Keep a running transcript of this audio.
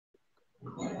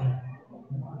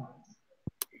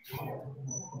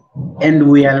And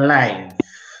we are live.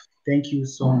 Thank you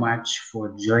so much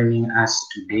for joining us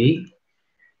today.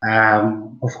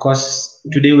 Of course,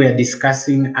 today we are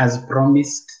discussing, as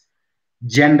promised,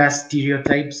 gender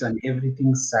stereotypes and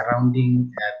everything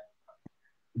surrounding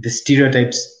the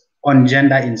stereotypes on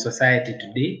gender in society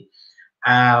today.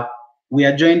 We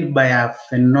are joined by a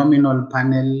phenomenal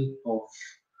panel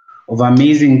of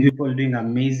amazing people doing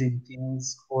amazing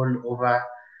things all over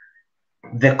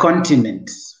the continent.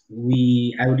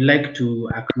 I would like to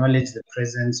acknowledge the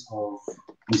presence of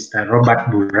Mr. Robert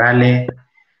Burale,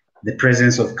 the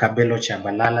presence of Kabelo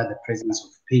Chabalala, the presence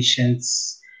of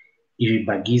Patience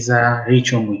Iribagiza,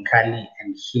 Rachel Mwikali,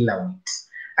 and Hilawit.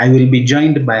 I will be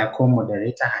joined by a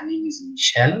co-moderator. Her name is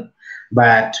Michelle.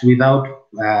 But without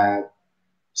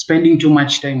spending too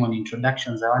much time on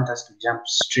introductions, I want us to jump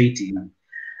straight in.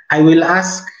 I will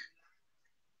ask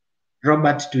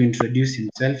Robert to introduce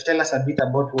himself. Tell us a bit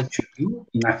about what you do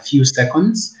in a few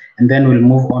seconds, and then we'll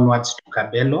move onwards to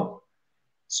Kabelo.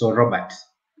 So, Robert.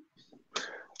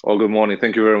 Well, good morning.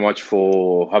 Thank you very much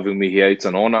for having me here. It's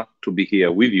an honor to be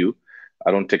here with you.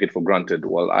 I don't take it for granted.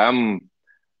 Well, I am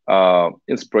an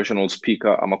inspirational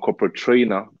speaker. I'm a corporate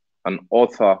trainer, an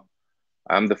author.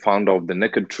 I'm the founder of The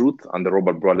Naked Truth and the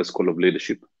Robert Burale School of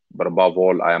Leadership. But above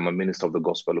all, I am a minister of the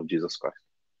gospel of Jesus Christ.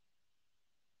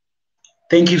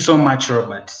 Thank you so much,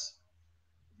 Robert.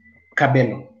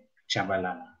 Kabelo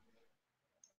Chabalala.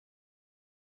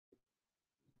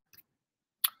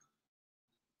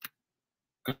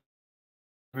 Good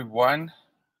everyone.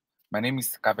 My name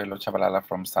is Kabelo Chabalala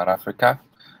from South Africa.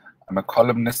 I'm a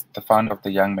columnist, the founder of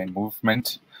the Young Men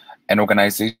Movement, an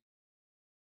organization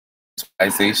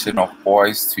of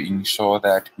boys to ensure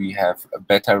that we have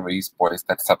better raised boys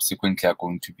that subsequently are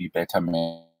going to be better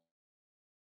men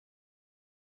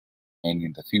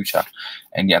in the future.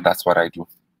 And yeah, that's what I do.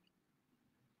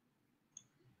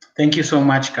 Thank you so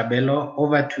much, Kabelo.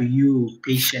 Over to you,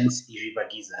 Patience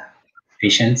Iribagiza.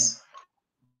 Patience.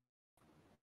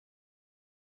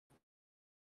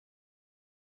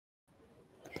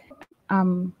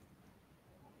 I'm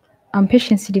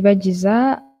Patience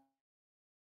Iribagiza.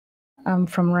 I'm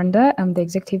from Rwanda. I'm the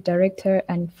executive director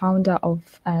and founder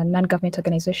of a non-government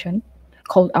organization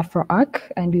called AfroArc,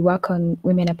 and we work on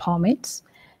women empowerment,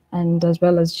 and as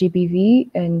well as GBV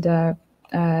and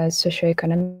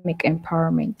socioeconomic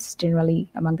empowerment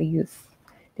generally among the youth.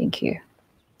 Thank you.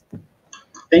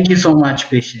 Thank you so much,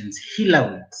 Patience.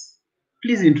 Hilawit,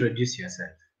 please introduce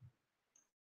yourself.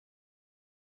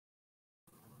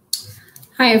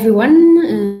 Hi,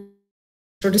 everyone.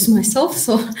 Introduce myself.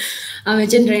 So I'm a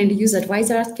gender and youth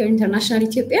advisor at Care International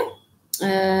Ethiopia.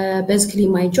 Basically,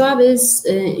 my job is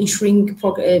ensuring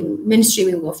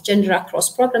mainstreaming of gender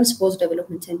across programs, both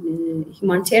development and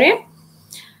humanitarian,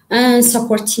 and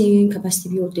supporting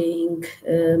capacity building,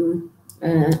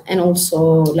 and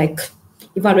also like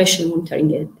evaluation,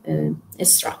 monitoring,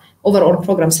 etc. Overall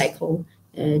program cycle,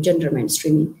 gender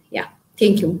mainstreaming. Yeah,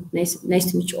 thank you. Nice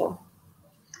to meet you all.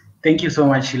 Thank you so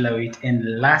much, Hilawit.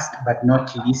 And last but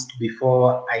not least,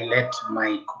 before I let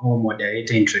my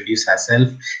co-moderator introduce herself,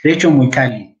 Rachel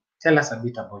Mwikali, tell us a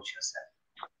bit about yourself.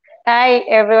 Hi,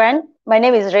 everyone. My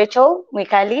name is Rachel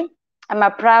Mwikali. I'm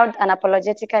a proud and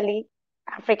apologetically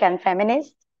African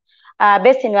feminist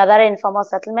based in Wadare Informal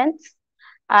Settlements.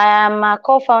 I am a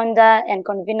co-founder and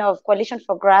convener of Coalition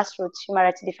for Grassroots Human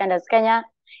Rights Defenders Kenya.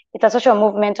 It's a social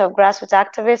movement of grassroots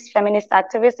activists, feminist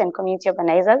activists, and community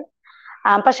organizers.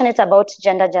 I'm passionate about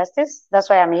gender justice. That's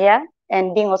why I'm here.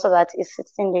 And being also that is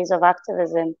 16 days of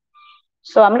activism.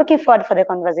 So I'm looking forward for the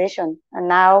conversation. And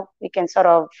now we can sort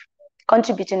of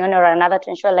contribute in one or another to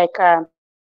ensure like...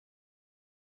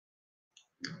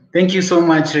 Thank you so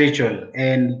much, Rachel.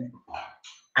 And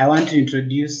I want to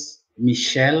introduce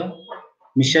Michelle.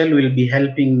 Michelle will be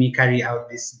helping me carry out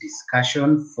this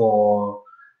discussion for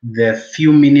the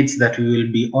few minutes that we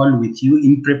will be all with you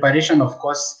in preparation, of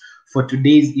course, for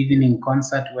today's evening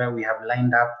concert, where we have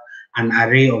lined up an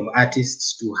array of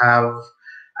artists to have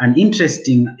an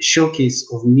interesting showcase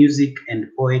of music and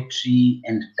poetry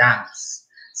and dance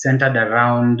centered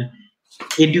around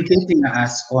educating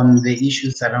us on the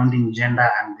issues surrounding gender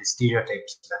and the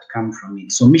stereotypes that come from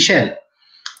it. So Michelle,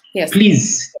 yes,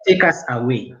 please take us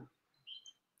away.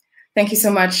 Thank you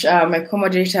so much, my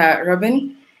co-moderator,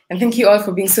 Robin. And thank you all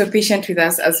for being so patient with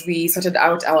us as we sorted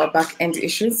out our back-end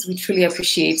issues. We truly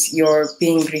appreciate your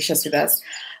being gracious with us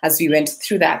as we went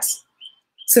through that.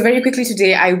 So very quickly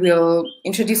today, I will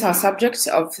introduce our subject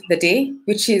of the day,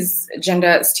 which is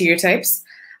gender stereotypes.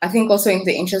 I think also in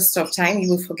the interest of time,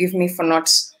 you will forgive me for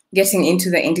not getting into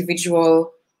the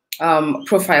individual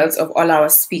profiles of all our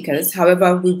speakers.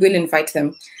 However, we will invite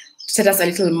them tell us a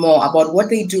little more about what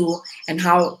they do and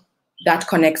how that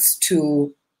connects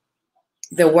to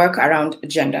the work around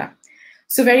gender.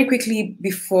 So very quickly,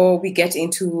 before we get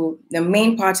into the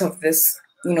main part of this,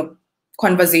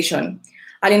 conversation,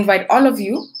 I'll invite all of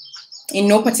you, in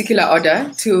no particular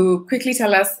order, to quickly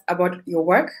tell us about your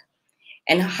work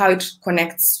and how it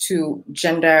connects to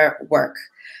gender work.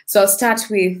 So I'll start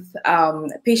with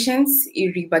Patience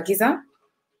Iribagiza.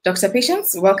 Dr.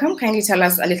 Patience, welcome. Kindly tell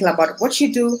us a little about what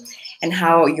you do and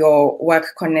how your work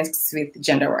connects with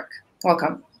gender work.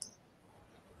 Welcome.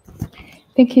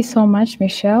 Thank you so much,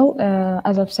 Michelle.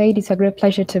 As I've said, it's a great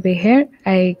pleasure to be here.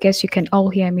 I guess you can all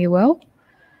hear me well.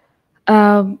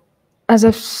 As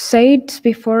I've said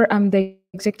before, I'm the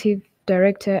executive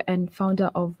director and founder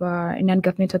of a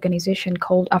non-government organization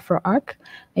called AfroArc.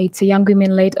 It's a young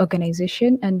women-led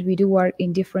organization, and we do work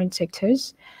in different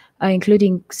sectors,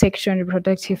 including sexual and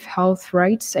reproductive health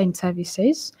rights and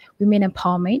services, women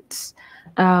empowerment,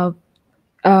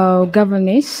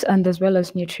 governance, and as well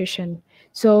as nutrition.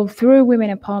 So through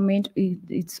women empowerment,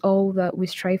 it's all that we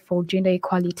strive for gender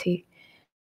equality.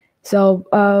 So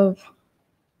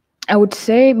I would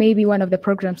say maybe one of the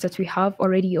programs that we have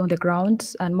already on the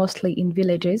ground and mostly in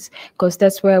villages, because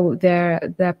that's where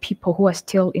there are people who are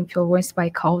still influenced by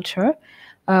culture.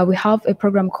 We have a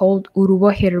program called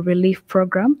Urubohere Relief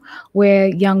Program, where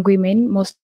young women,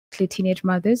 mostly teenage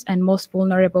mothers and most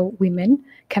vulnerable women,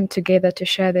 come together to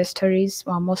share their stories,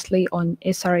 mostly on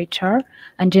SRHR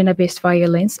and gender-based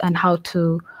violence and how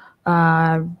to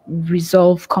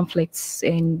resolve conflicts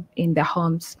in their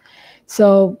homes.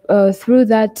 So through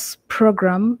that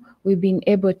program, we've been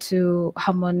able to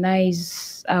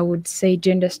harmonize, I would say,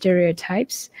 gender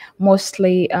stereotypes,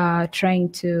 mostly trying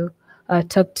to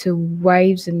talk to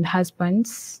wives and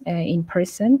husbands in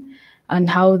person and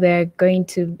how they're going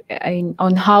to,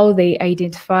 on how they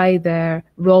identify their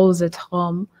roles at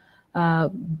home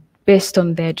based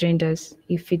on their genders.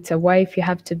 If it's a wife, you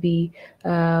have to be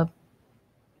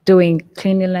doing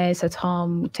cleanliness at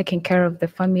home, taking care of the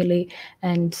family,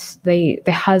 and the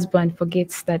husband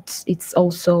forgets that it's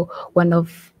also one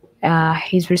of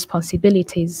his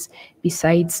responsibilities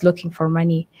besides looking for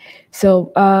money.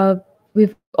 So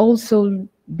we've also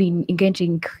been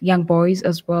engaging young boys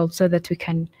as well, so that we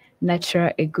can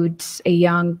nurture a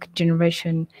young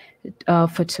generation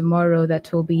for tomorrow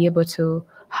that will be able to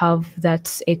have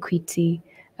that equity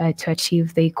to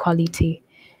achieve the equality.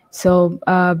 So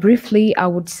briefly, I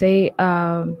would say,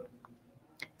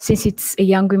 since it's a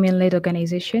young women-led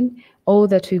organization, all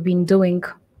that we've been doing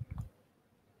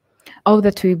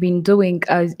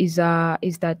is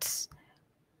that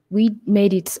we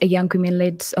made it a young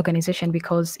women-led organization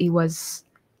because it's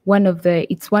one of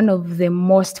the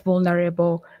most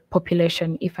vulnerable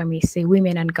population, if I may say,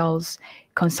 women and girls,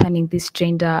 concerning this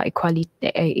gender equality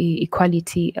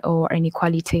or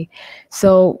inequality.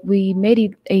 So we made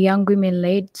it a young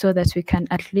women-led so that we can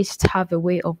at least have a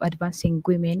way of advancing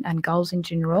women and girls in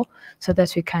general, so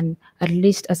that we can at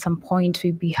least at some point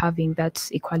we be having that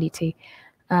equality.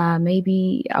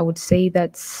 Maybe I would say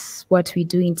that's what we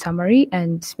do in summary,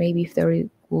 and maybe if there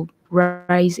will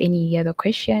rise any other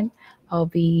question, I'll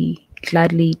be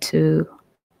gladly to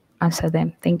answer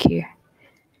them. Thank you.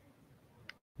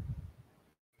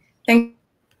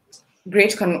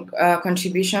 Great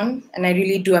contribution, and I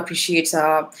really do appreciate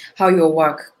how your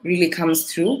work really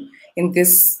comes through in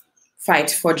this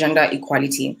fight for gender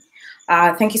equality.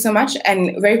 Thank you so much,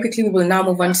 and very quickly we will now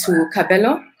move on to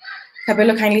Kabelo.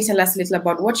 Kabelo, kindly tell us a little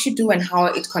about what you do and how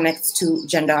it connects to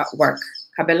gender work.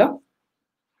 Kabelo?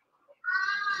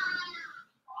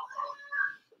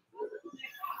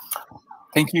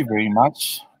 Thank you very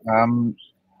much.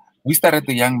 We started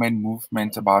the Young Men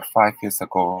Movement about 5 years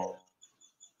ago.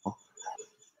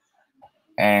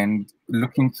 And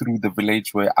looking through the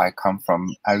village where I come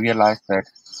from, I realized that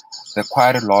there are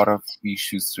quite a lot of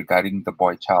issues regarding the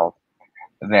boy child,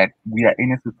 that we are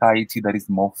in a society that is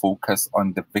more focused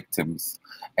on the victims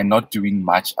and not doing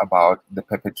much about the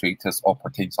perpetrators or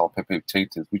potential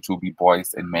perpetrators, which will be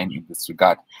boys and men in this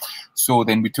regard. So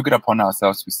then we took it upon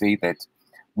ourselves to say that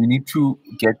we need to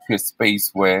get to a space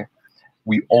where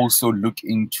we also look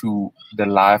into the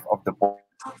life of the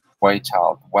boy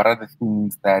child. What are the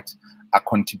things that are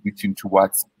contributing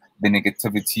towards the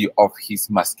negativity of his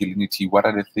masculinity? What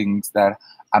are the things that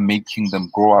are making them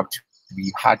grow up to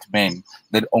be hard men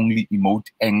that only emote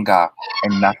anger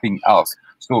and nothing else?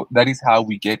 So that is how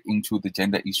we get into the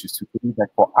gender issues, to think that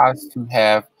for us to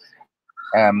have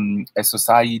a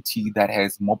society that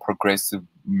has more progressive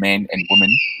men and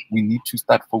women, we need to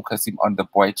start focusing on the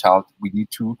boy child. We need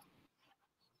to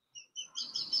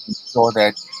ensure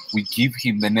that we give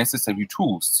him the necessary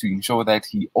tools to ensure that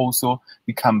he also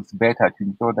becomes better, to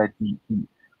ensure that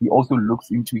he also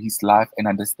looks into his life and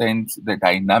understands the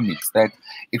dynamics, that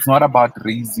it's not about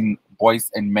raising boys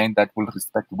and men that will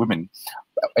respect women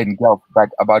and girls, but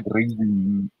about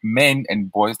raising men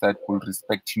and boys that will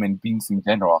respect human beings in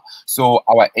general. So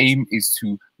our aim is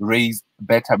to raise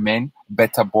better men,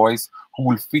 better boys who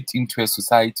will fit into a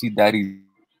society that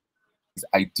is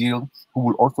ideal, who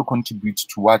will also contribute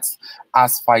towards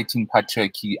us fighting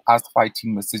patriarchy, us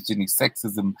fighting misogyny,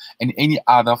 sexism, and any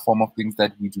other form of things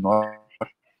that we do not.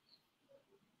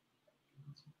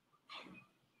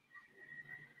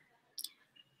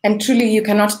 And truly, you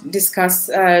cannot discuss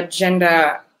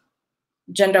gender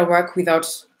work without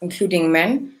including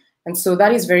men. And so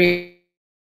that is very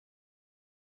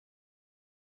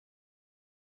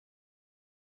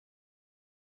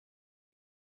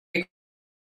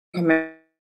commendable.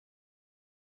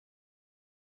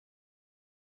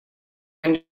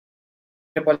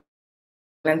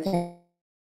 And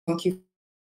thank you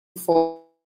for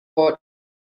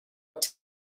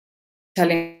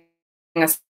telling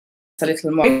us a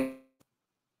little more. I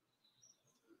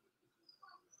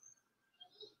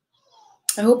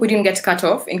hope we didn't get cut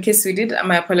off. In case we did,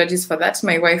 my apologies for that.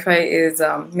 My Wi-Fi is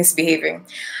misbehaving.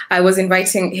 I was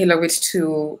inviting Hilowit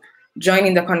to join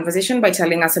in the conversation by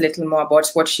telling us a little more about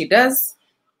what she does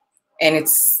and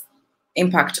its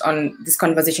impact on this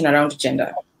conversation around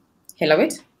gender.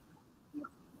 Hilowit?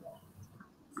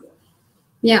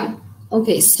 Yeah.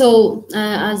 Okay, so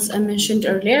as I mentioned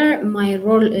earlier, my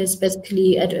role is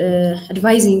basically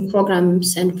advising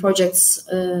programs and projects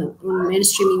on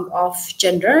mainstreaming of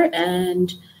gender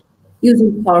and youth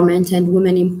empowerment and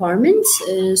women empowerment.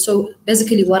 So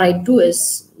basically what I do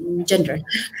is gender.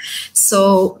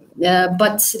 So,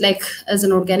 but like as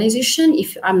an organization,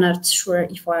 if I'm not sure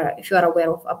if you are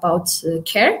aware about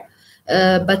CARE,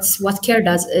 but what CARE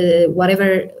does,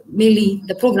 whatever, mainly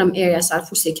the program areas are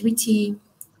food security,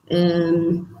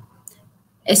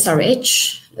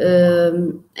 SRH,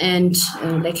 and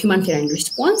like humanitarian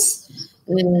response,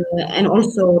 and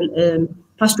also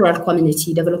pastoral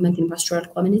community, development in pastoral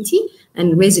community,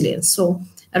 and resilience. So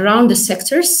around the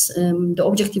sectors, the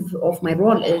objective of my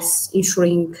role is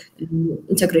ensuring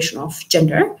integration of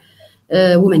gender,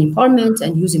 women empowerment,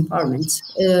 and youth empowerment.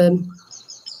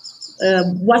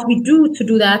 What we do to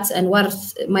do that, and what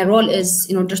my role is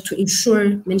in order to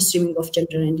ensure mainstreaming of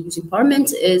gender and youth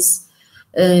empowerment, is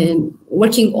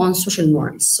working on social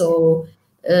norms. So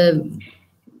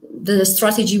the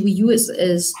strategy we use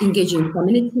is engaging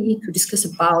community to discuss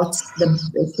about the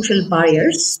social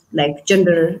barriers, like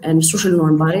gender and social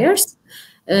norm barriers,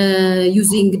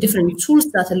 using different tools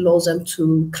that allow them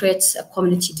to create a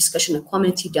community discussion, a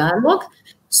community dialogue.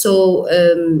 So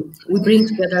we bring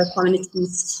together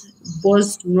communities,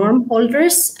 both norm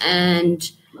holders and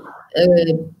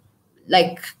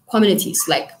like communities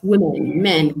like women,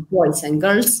 men, boys, and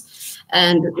girls,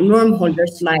 and norm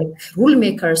holders like rule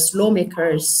makers,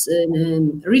 lawmakers,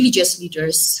 religious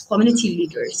leaders, community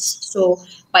leaders. So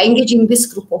by engaging this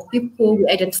group of people, we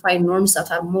identify norms that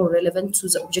are more relevant to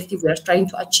the objective we are trying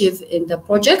to achieve in the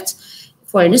project.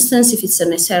 For instance, if it's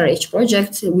an SRH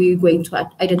project, we're going to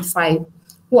identify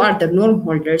who are the norm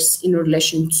holders in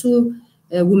relation to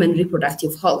women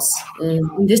reproductive health.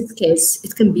 In this case,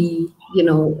 it can be,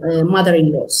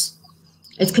 mother-in-laws.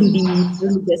 It can be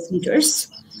religious leaders.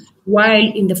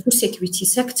 While in the food security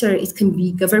sector, it can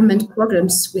be government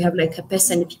programs. We have like a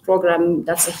PESNP program.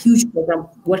 That's a huge program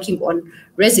working on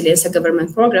resilience, a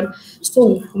government program.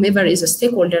 So whomever is a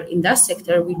stakeholder in that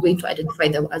sector, we're going to identify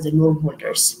them as the norm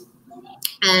holders.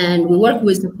 And we work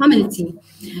with the community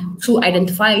to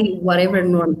identify whatever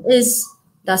norm is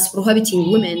that's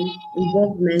prohibiting women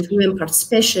involvement, women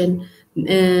participation,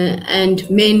 and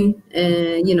men,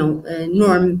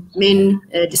 norm, men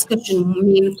discussion,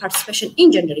 men participation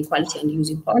in gender equality and youth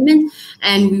empowerment.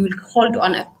 And we will hold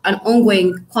on an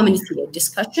ongoing community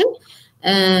discussion.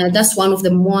 That's one of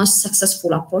the most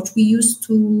successful approach we use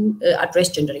to address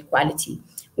gender equality.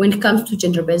 When it comes to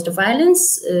gender-based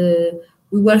violence,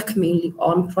 we work mainly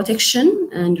on protection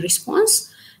and response,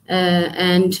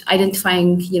 and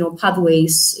identifying,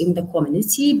 pathways in the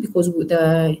community, because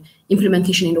the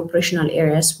implementation in operational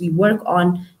areas we work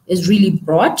on is really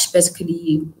broad,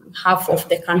 basically half of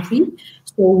the country.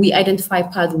 So we identify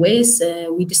pathways,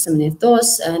 we disseminate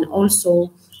those, and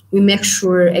also we make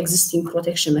sure existing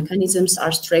protection mechanisms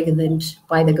are strengthened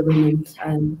by the government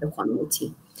and the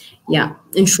community. Yeah,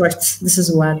 in short, this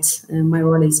is what my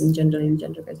role is in gender and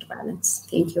gender-based violence.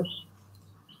 Thank you.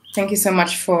 Thank you so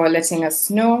much for letting us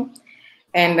know.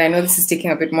 And I know this is taking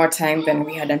a bit more time than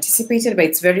we had anticipated, but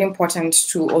it's very important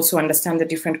to also understand the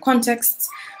different contexts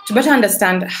to better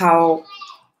understand how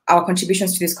our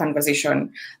contributions to this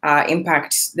conversation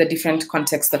impact the different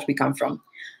contexts that we come from.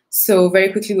 So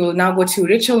very quickly, we will now go to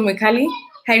Rachel Mwikali.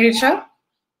 Hi, Rachel.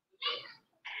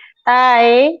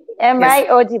 Hi, am I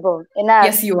audible enough?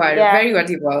 Yes, you are. Yeah. Very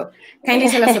audible. Kindly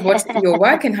tell us about your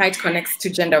work and how it connects to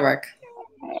gender work.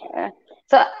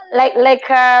 So,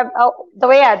 the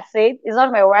way I'd say it, it's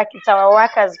not my work, it's our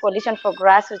work as Coalition for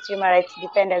Grassroots Human Rights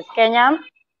Defenders Kenya.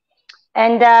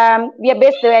 And we are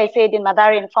based, the way I said, in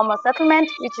Mathare Informal Settlement,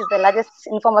 which is the largest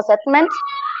informal settlement.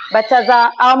 But as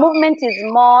our movement is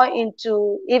more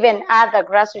into even other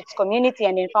grassroots community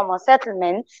and informal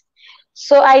settlements.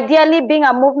 So ideally, being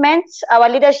a movement, our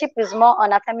leadership is more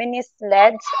on a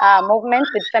feminist-led movement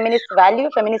with feminist value,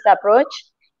 feminist approach,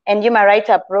 and human rights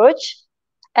approach.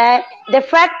 The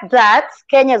fact that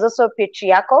Kenya is also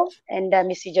patriarchal and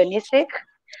misogynistic.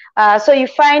 So you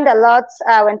find a lot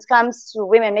when it comes to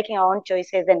women making our own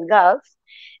choices and girls.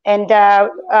 And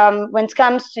when it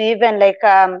comes to even like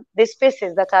the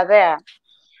spaces that are there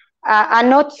are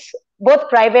not, both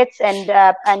private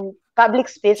and public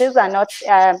spaces are not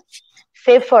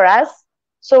safe for us.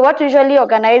 So what we usually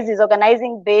organize is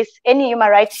organizing based, any human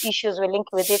rights issues we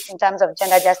link with it in terms of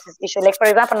gender justice issue. Like for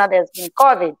example, now there's been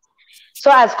COVID.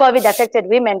 So as COVID affected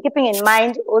women, keeping in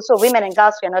mind also women and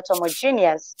girls, we are not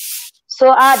homogeneous.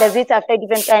 So how does it affect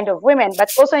different kind of women? But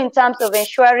also in terms of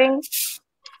ensuring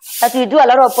that we do a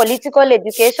lot of political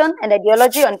education and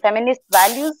ideology on feminist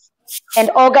values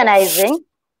and organizing.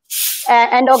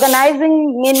 And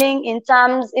organizing meaning in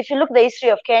terms, if you look at the history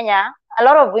of Kenya, a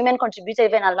lot of women contributed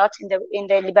even a lot in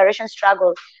the liberation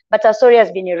struggle, but our story has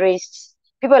been erased.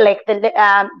 People like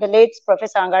the late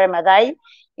Professor Wangari Maathai.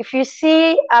 If you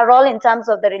see a role in terms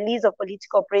of the release of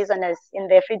political prisoners in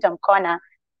the Freedom Corner,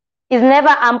 is never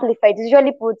amplified. It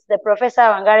usually puts the Professor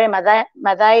Wangari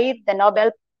Maathai, the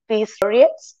Nobel Peace Laureate,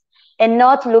 and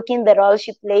not looking the role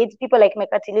she played. People like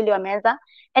Mekatilili Wamenza,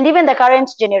 and even the current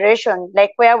generation,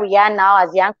 like where we are now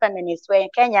as young feminists, where in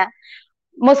Kenya,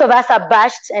 most of us are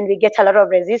bashed and we get a lot of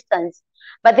resistance.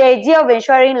 But the idea of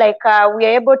ensuring like we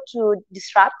are able to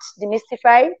disrupt,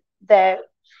 demystify the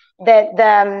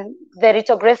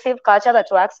retrogressive culture that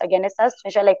works against us, to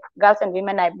ensure like girls and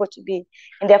women are able to be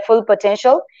in their full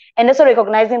potential, and also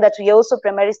recognizing that we are also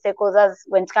primary stakeholders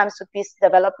when it comes to peace,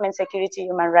 development, security,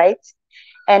 human rights,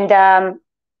 and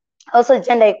also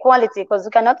gender equality, because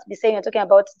we cannot be saying we're talking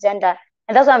about gender.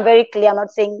 And that's why I'm very clear. I'm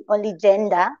not saying only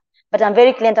gender, but I'm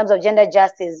very clear in terms of gender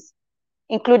justice,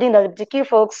 including the LGBTQ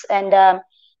folks, and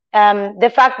the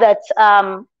fact that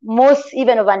most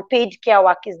even of unpaid care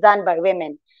work is done by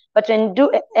women, but when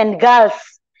girls,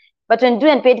 but when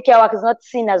unpaid care work is not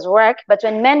seen as work, but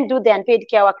when men do the unpaid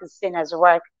care work is seen as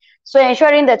work. So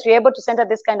ensuring that we're able to center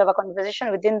this kind of a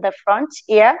conversation within the front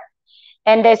here,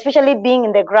 and especially being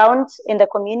in the ground, in the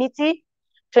community,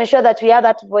 to ensure that we have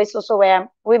that voice also where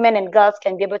women and girls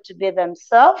can be able to be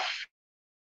themselves.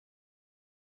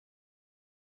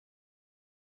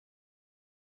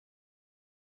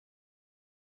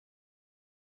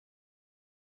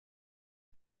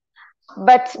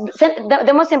 But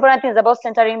the most important thing is about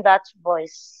centering that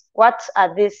voice. What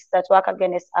are these that work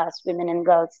against us, women and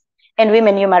girls, and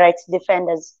women human rights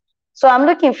defenders? So I'm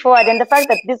looking forward, and the fact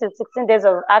that this is 16 days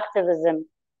of activism,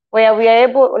 where we are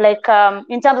able, like,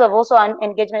 in terms of also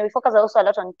engagement, we focus also a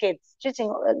lot on kids,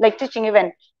 teaching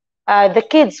even the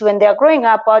kids when they are growing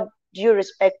up, how do you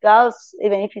respect girls,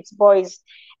 even if it's boys,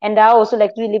 and how also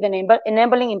like do we live in an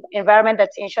enabling environment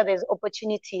that ensures there's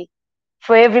opportunity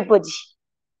for everybody,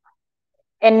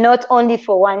 and not only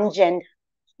for one gender.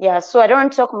 Yeah, so I don't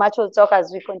want to talk much, we'll talk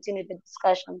as we continue the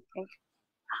discussion. Thank you.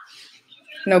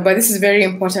 No, but this is very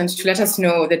important to let us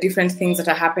know the different things that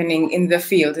are happening in the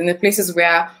field, in the places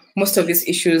where most of these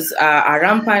issues are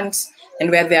rampant,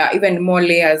 and where there are even more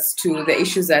layers to the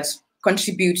issues that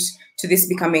contribute to this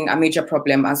becoming a major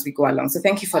problem as we go along. So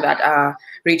thank you for that,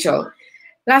 Rachel.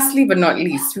 Lastly, but not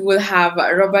least, we will have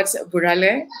Robert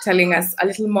Burale telling us a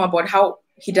little more about how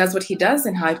he does what he does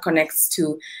and how it connects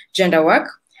to gender work.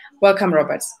 Welcome,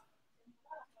 Robert.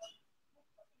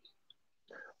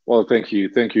 Well, thank you.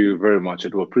 Thank you very much. I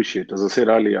do appreciate it. As I said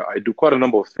earlier, I do quite a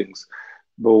number of things.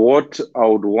 But what I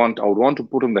would want to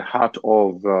put in the heart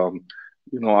of,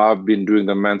 I've been doing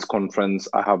the men's conference.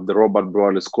 I have the Robert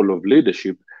Burale School of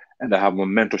Leadership, and I have a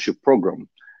mentorship program.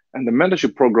 And the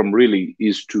mentorship program really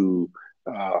is to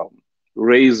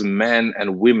raise men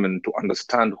and women to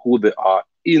understand who they are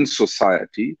in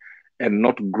society and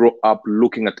not grow up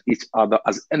looking at each other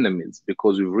as enemies,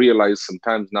 because we've realized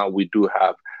sometimes now we do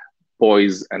have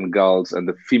boys and girls and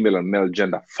the female and male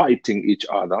gender fighting each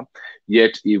other.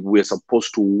 Yet if we're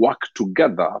supposed to work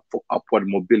together for upward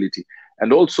mobility,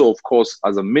 and also, of course,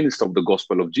 as a minister of the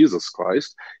gospel of Jesus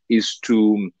Christ, is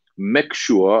to make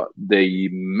sure the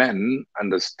men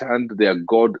understand their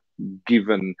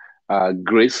God-given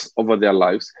grace over their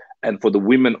lives, and for the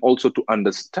women also to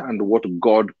understand what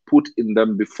God put in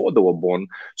them before they were born,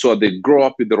 so that they grow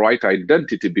up with the right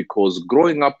identity, because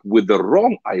growing up with the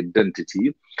wrong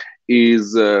identity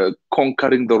is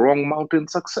conquering the wrong mountain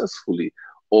successfully.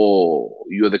 Or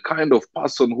you're the kind of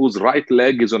person whose right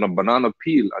leg is on a banana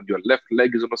peel and your left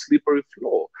leg is on a slippery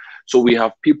floor. So we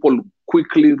have people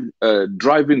quickly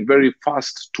driving very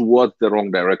fast towards the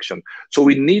wrong direction. So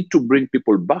we need to bring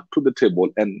people back to the table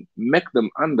and make them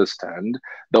understand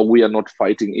that we are not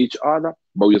fighting each other,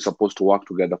 but we are supposed to work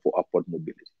together for upward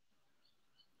mobility.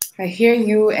 I hear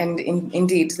you, and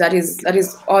indeed, that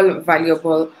is all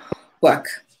valuable work.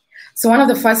 So one of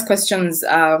the first questions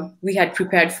we had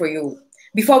prepared for you,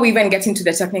 before we even get into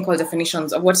the technical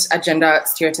definitions of what a gender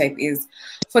stereotype is,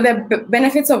 for the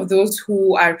benefits of those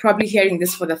who are probably hearing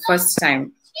this for the first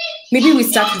time, maybe we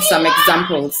start with some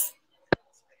examples.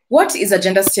 What is a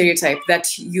gender stereotype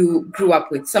that you grew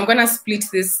up with? So I'm going to split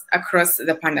this across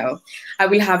the panel. I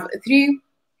will have 3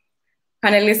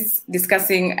 panelists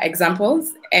discussing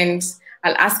examples, and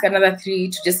I'll ask another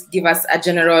 3 to just give us a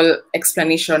general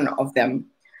explanation of them.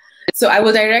 So I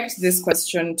will direct this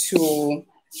question to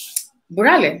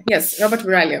Burale. Yes, Robert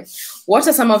Burale. What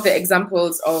are some of the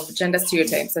examples of gender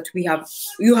stereotypes that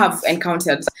you have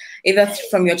encountered, either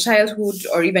from your childhood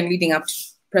or even leading up to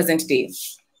present day?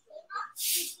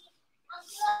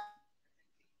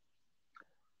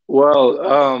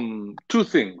 Well, 2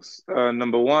 things.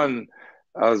 Number one,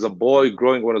 as a boy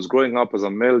when I was growing up as a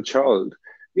male child,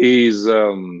 is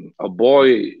a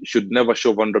boy should never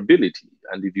show vulnerability.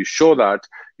 And if you show that,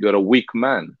 you're a weak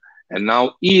man. And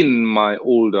now in my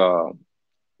older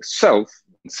self,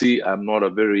 see, I'm not a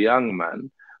very young man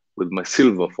with my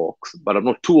silver fox, but I'm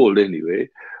not too old anyway.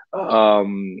 I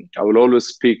will always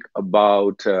speak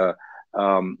about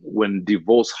when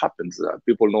divorce happens.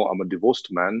 People know I'm a divorced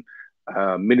man,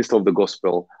 minister of the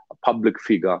gospel, a public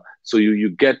figure. So you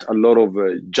get a lot of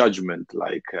judgment,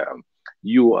 like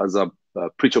you as a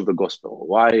preacher of the gospel.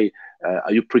 Why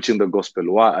are you preaching the gospel?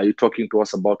 Why are you talking to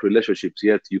us about relationships,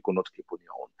 yet you cannot keep on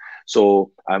your own?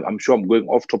 So I'm sure I'm going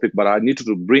off topic, but I needed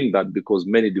to bring that because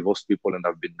many divorced people, and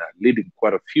I've been leading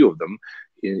quite a few of them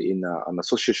in an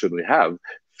association we have,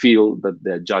 feel that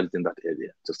they're judged in that area.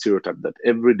 It's a stereotype that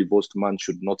every divorced man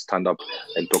should not stand up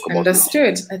and talk about it.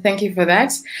 Understood. Thank you for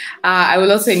that. I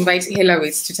will also invite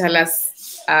Hilawit to tell us,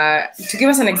 to give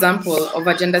us an example of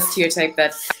a gender stereotype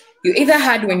that you either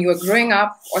had when you were growing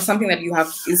up or something that you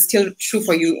have is still true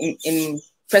for you in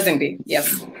present day.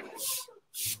 Yes.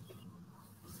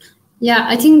 Yeah,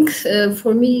 I think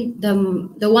for me,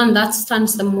 the one that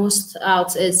stands the most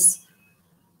out is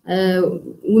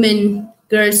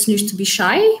girls need to be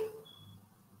shy.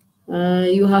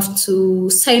 You have to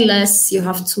say less. You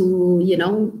have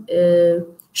to,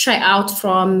 shy out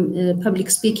from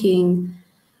public speaking.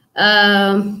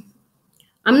 I'm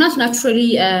not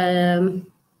naturally, an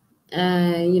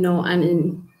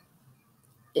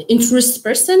interest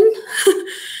person,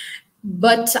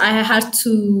 but I had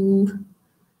to.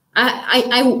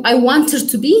 I wanted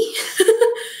to be.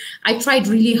 I tried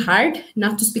really hard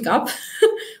not to speak up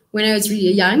when I was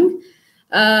really young.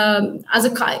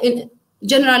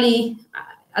 Generally,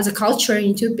 as a culture in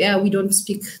Ethiopia, we don't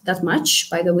speak that much,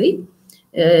 by the way.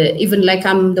 Even like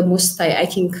I'm the most, I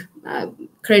think,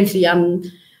 currently I'm,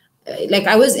 like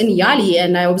I was in Yali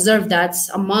and I observed that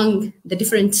among the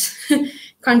different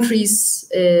countries,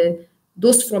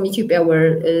 those from Ethiopia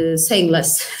were saying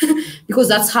less because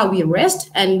that's how we raised,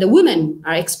 and the women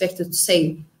are expected to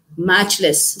say much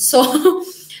less. So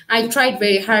I tried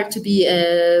very hard to be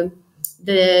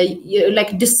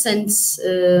distant,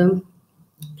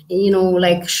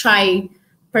 like shy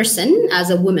person as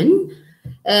a woman.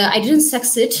 I didn't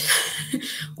succeed,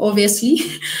 obviously,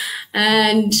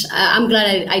 and I'm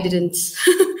glad I didn't.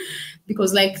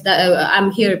 Because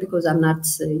I'm here because I'm not,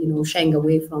 shying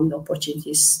away from the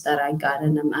opportunities that I got,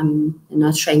 and I'm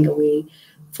not shying away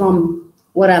from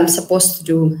what I'm supposed to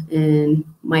do in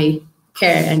my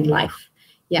care and life.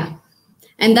 Yeah,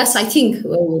 and that's, I think,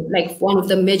 like one of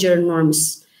the major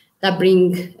norms that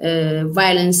bring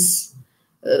violence,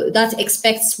 that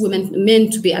expects men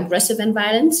to be aggressive and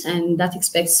violent, and that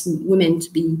expects women to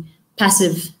be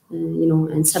passive,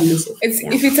 and submissive.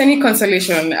 If it's any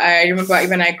consolation, I remember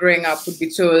even I growing up would be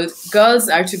told girls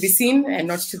are to be seen and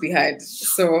not to be heard.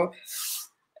 So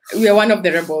we are one of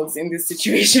the rebels in this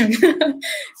situation. So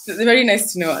it's very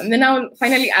nice to know. And then I'll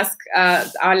finally ask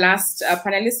our last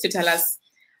panelist to tell us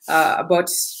about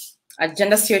a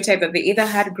gender stereotype that they either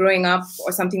had growing up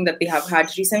or something that they have had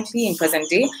recently in present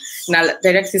day. And I'll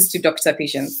direct this to Dr.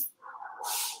 Patience.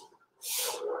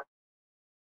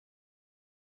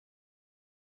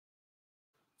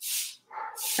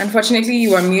 Unfortunately,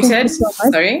 you are muted. Thank you so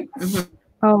much. Sorry. Mm-hmm.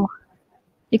 Oh,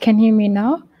 you can hear me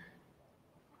now?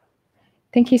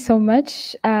 Thank you so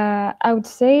much. I would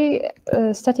say,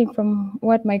 starting from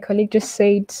what my colleague just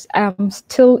said, I'm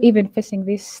still even facing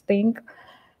this thing,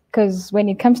 because when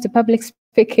it comes to public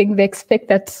speaking, they expect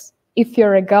that if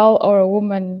you're a girl or a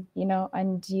woman, you know,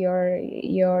 and you're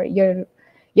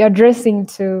addressing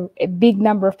to a big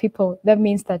number of people, that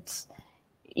means that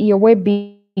you're way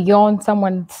beyond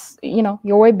someone's, you know,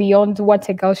 you're way beyond what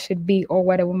a girl should be or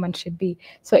what a woman should be.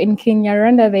 So in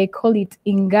Kinyarwanda, they call it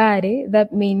ingare.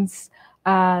 That means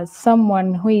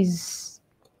someone who is,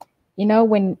 you know,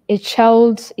 when a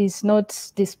child is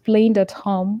not displayed at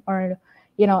home, or,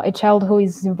 you know, a child who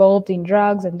is involved in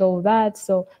drugs and all that.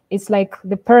 So it's like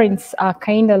the parents are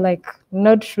kind of like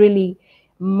not really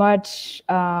much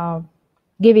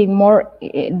giving more,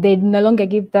 they no longer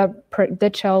give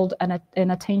the child an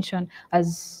attention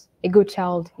as a good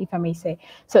child, if I may say.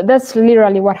 So that's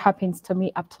literally what happens to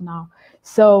me up to now.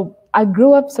 So I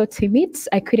grew up so timid,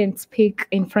 I couldn't speak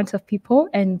in front of people.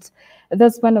 And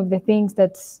that's one of the things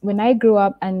that when I grew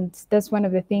up, and that's one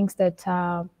of the things that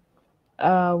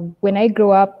when I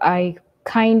grew up, I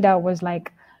kind of was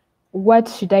like, what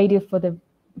should I do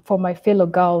for my fellow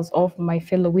girls or for my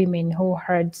fellow women who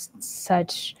heard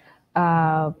such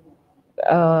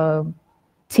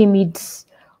timid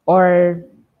or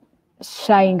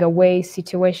shying away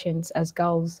situations as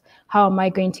girls? How am I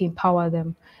going to empower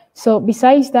them? So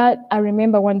besides that, I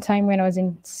remember one time when I was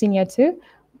in senior 2,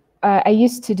 I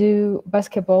used to do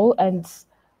basketball, and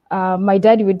my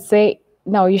dad would say,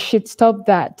 no, you should stop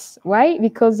that. Why?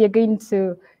 Because you're going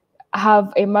to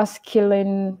have a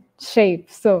masculine shape.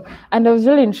 So, and I was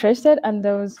really interested, and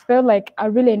felt like I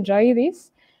really enjoy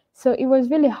this. So it was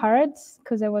really hard,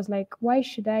 because I was like, why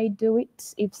should I do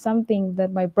it? If something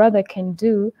that my brother can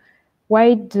do,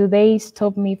 why do they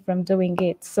stop me from doing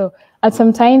it? So at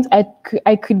some times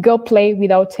I could go play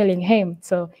without telling him.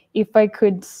 So if I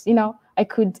could, you know, I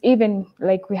could even,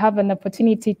 like, we have an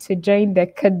opportunity to join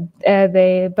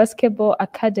the basketball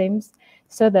academies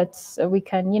so that we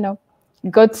can, you know,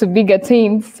 go to bigger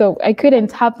teams. So I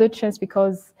couldn't have the chance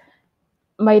because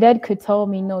my dad could tell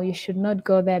me, no, you should not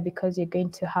go there because you're going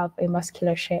to have a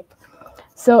muscular shape.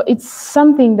 So it's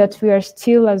something that we are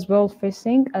still as well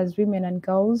facing as women and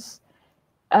girls.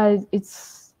 I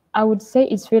would say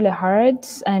it's really hard,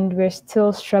 and we're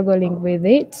still struggling with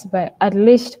it, but at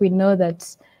least we know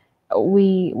that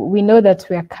we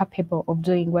are capable of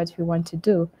doing what we want to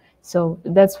do. So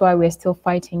that's why we're still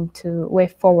fighting to way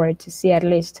forward to see at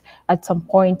least at some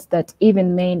point that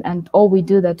even men, and all we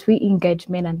do that we engage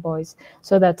men and boys,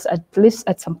 so that at least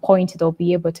at some point they'll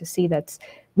be able to see that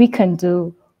we can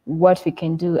do what we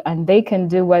can do, and they can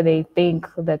do what they think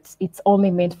that it's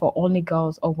only meant for only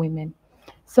girls or women.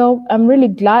 So I'm really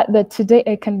glad that today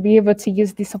I can be able to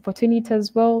use this opportunity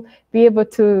as well, be able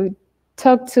to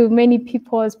talk to many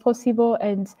people as possible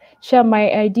and share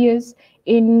my ideas.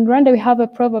 In Rwanda, we have a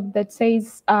proverb that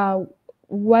says,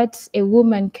 what a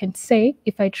woman can say,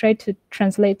 if I try to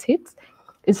translate it,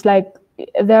 it's like,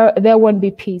 there won't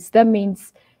be peace. That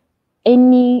means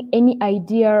any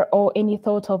idea or any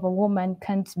thought of a woman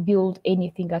can't build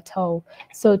anything at all.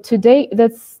 So today,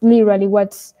 that's literally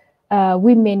what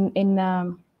women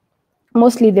in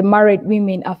mostly the married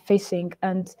women are facing,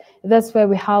 and that's where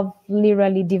we have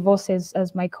literally divorces,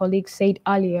 as my colleague said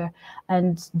earlier,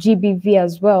 and GBV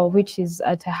as well, which is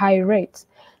at a high rate.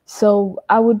 So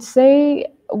I would say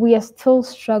we are still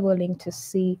struggling to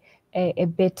see a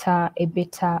better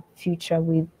future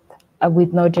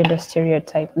with no gender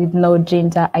stereotype, with no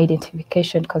gender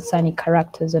identification concerning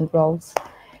characters and roles.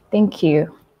 Thank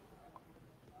you.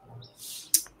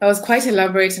 That was quite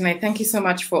elaborate, and I thank you so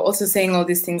much for also saying all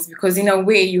these things, because in a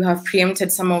way you have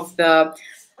preempted some of the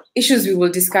issues we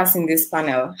will discuss in this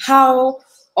panel. How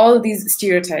all these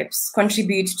stereotypes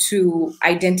contribute to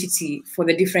identity for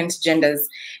the different genders,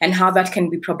 and how that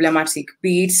can be problematic,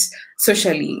 be it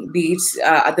socially, be it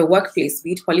at the workplace,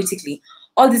 be it politically.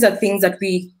 All these are things that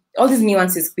all these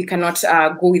nuances we cannot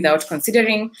go without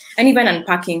considering and even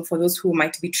unpacking for those who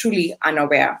might be truly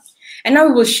unaware. And now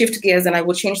we will shift gears, and I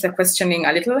will change the questioning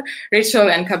a little. Rachel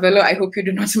and Cabello, I hope you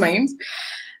do not mind.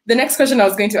 The next question I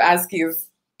was going to ask is,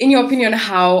 in your opinion,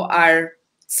 how are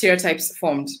stereotypes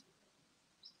formed?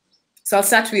 So I'll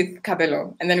start with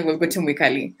Kabelo, and then we'll go to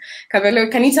Mwikali.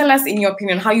 Kabelo, can you tell us, in your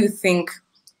opinion, how you think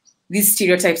these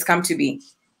stereotypes come to be?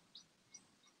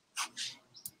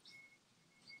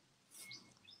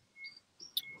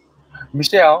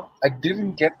 Michelle, I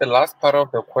didn't get the last part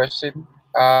of the question.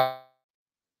 I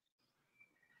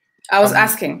was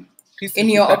asking, in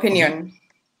your opinion,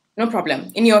 no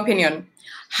problem. In your opinion,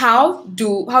 how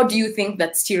do you think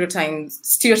that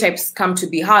stereotypes come to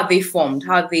be? How are they formed?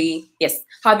 How are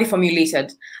they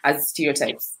formulated as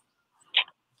stereotypes?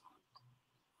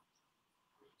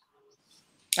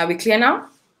 Are we clear now?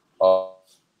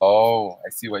 Oh, I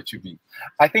see what you mean.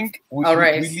 I think we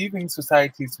live in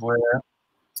societies where,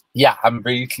 yeah, I'm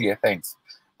very clear, thanks.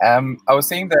 I was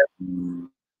saying that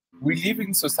we live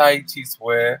in societies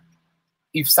where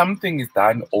if something is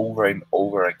done over and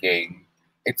over again,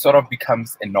 it sort of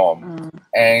becomes a norm.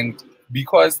 And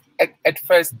because at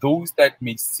first, those that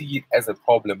may see it as a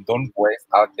problem don't voice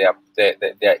out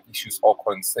their issues or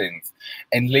concerns.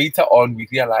 And later on, we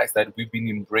realize that we've been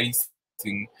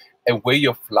embracing a way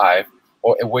of life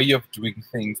or a way of doing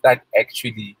things that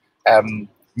actually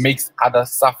makes others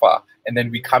suffer. And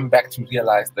then we come back to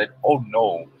realize that, oh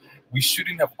no, we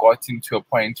shouldn't have gotten to a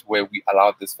point where we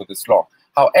allowed this for this long.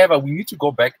 However, we need to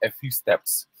go back a few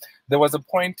steps. There was a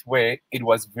point where it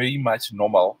was very much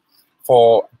normal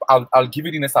for, I'll give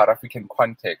it in a South African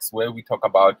context, where we talk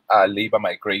about labor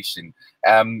migration,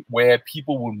 where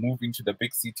people will move into the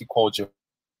big city called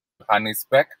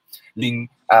Johannesburg, leaving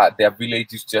their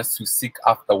villages just to seek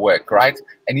after work, right?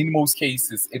 And in most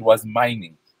cases, it was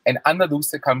mining. And under those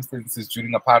circumstances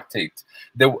during apartheid,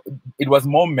 it was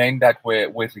more men that were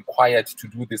required to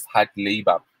do this hard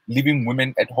labor, leaving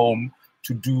women at home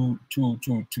to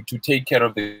take care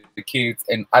of the kids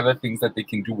and other things that they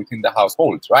can do within the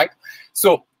household, right?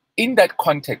 So in that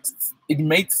context, it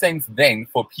made sense then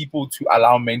for people to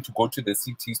allow men to go to the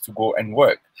cities to go and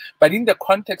work. But in the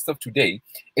context of today,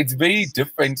 it's very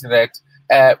different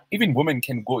that even women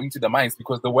can go into the mines,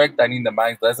 because the work done in the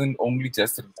mines doesn't only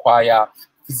just require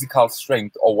physical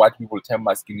strength or what we will term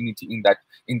masculinity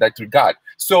in that regard.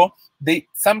 So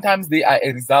sometimes they are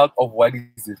a result of what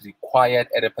is required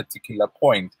at a particular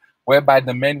point, whereby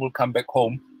the man will come back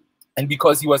home, and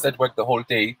because he was at work the whole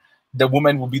day, the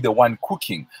woman will be the one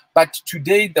cooking. But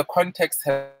today the context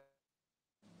has,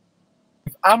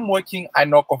 if I'm working, I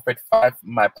knock off at 5,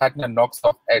 my partner knocks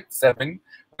off at 7.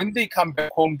 When they come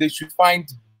back home, they should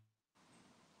find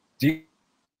dinner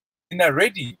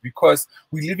ready, because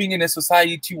we're living in a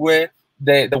society where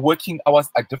the working hours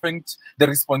are different. The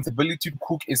responsibility to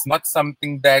cook is not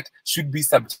something that should be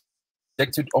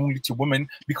subjected only to women,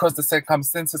 because the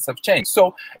circumstances have changed.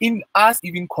 So in us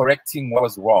even correcting what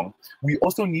was wrong, we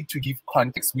also need to give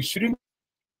context. We shouldn't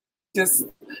just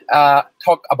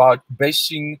talk about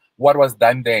bashing what was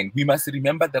done then. We must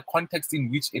remember the context in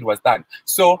which it was done.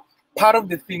 So part of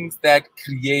the things that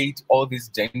create all these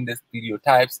gender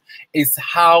stereotypes is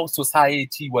how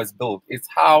society was built. It's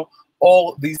how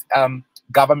all these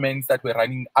governments that were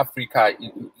running Africa,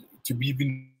 to be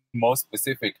even more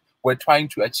specific, were trying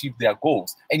to achieve their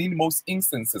goals. And in most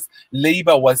instances,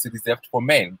 labor was reserved for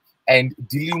men, and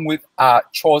dealing with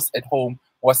chores at home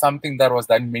was something that was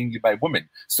done mainly by women.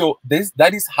 So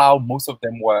that is how most of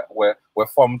them were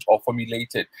formed or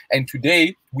formulated. And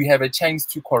today we have a chance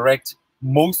to correct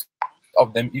most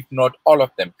of them, if not all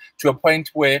of them, to a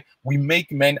point where we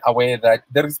make men aware that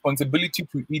the responsibility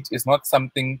to eat is not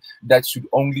something that should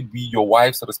only be your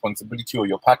wife's responsibility or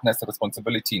your partner's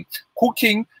responsibility.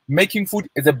 Cooking, making food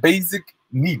is a basic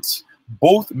need.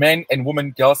 Both men and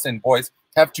women, girls and boys,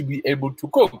 have to be able to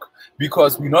cook,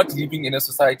 because we're not living in a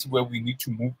society where we need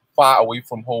to move far away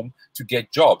from home to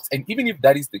get jobs. And even if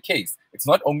that is the case, it's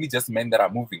not only just men that are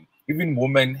moving. Even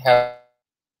women have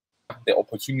the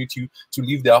opportunity to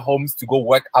leave their homes, to go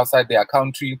work outside their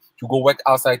country, to go work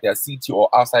outside their city or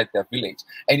outside their village.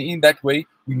 And in that way,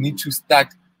 we need to start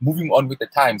moving on with the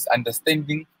times,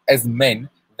 understanding as men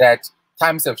that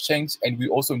times have changed, and we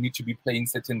also need to be playing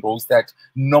certain roles that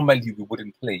normally we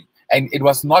wouldn't play. And it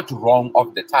was not wrong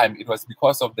of the time, it was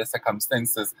because of the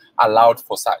circumstances allowed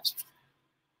for such.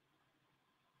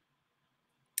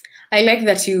 I like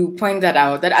that you point that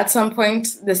out, that at some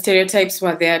point the stereotypes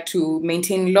were there to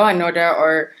maintain law and order,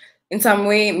 or in some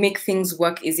way make things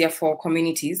work easier for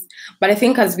communities. But I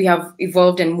think as we have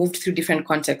evolved and moved through different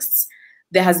contexts,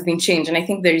 there has been change. And I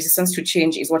think the resistance to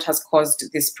change is what has caused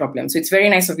this problem. So it's very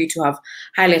nice of you to have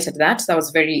highlighted that. That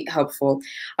was very helpful.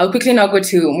 I'll quickly now go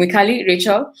to Mwikali,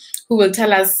 Rachel, who will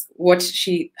tell us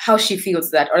how she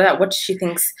feels that, or what she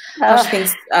thinks, how she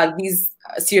thinks these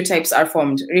stereotypes are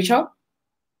formed. Rachel?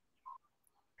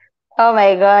 Oh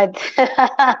my God.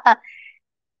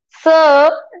 So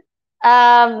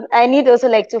I need also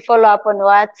like to follow up on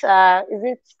what is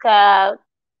it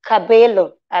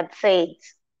Cabello had said.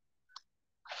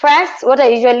 First, what I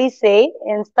usually say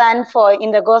and stand for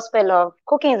in the gospel of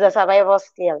cooking is a survival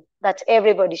skill that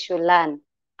everybody should learn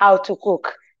how to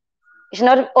cook. It should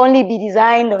not only be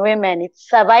designed for women, it's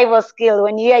survival skill.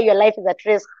 When you hear your life is at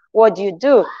risk, what do you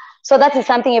do? So that is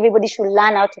something everybody should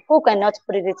learn how to cook and not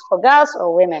put it for girls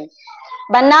or women.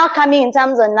 But now coming in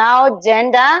terms of now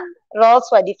gender roles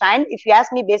were defined. If you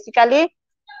ask me, basically,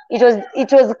 it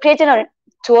was created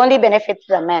to only benefit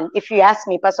the men, if you ask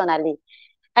me personally.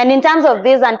 And in terms of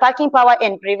this unpacking power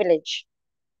and privilege,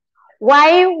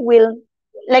 why will,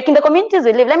 like in the communities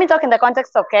we live, let me talk in the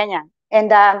context of Kenya and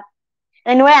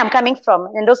where I'm coming from,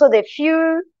 and also the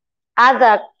few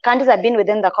other countries I've been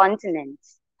within the continent.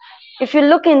 If you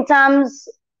look in terms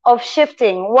of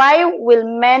shifting, why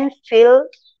will men feel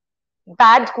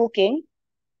bad cooking?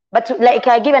 But like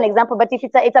I give an example, but if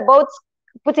it's about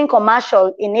putting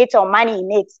commercial in it or money in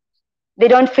it, they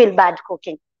don't feel bad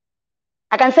cooking.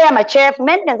 I can say I'm a chef.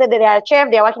 Men can say that they are a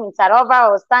chef, they're working in Sarova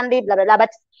or Stanley, blah, blah, blah. But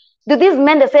do these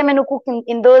men, the same men who cook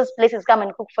in those places, come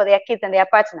and cook for their kids and their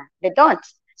partner? They don't.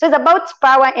 So it's about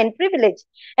power and privilege.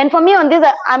 And for me on this,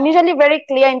 I'm usually very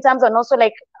clear in terms of also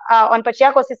like on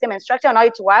patriarchal system and structure and how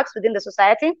it works within the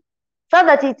society, so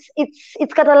that it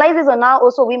catalyzes on how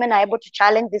also women are able to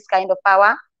challenge this kind of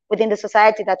power within the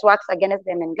society that works against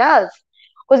them and girls.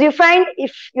 Because you find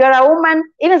if you're a woman,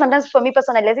 even sometimes for me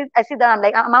personally, I sit down, I'm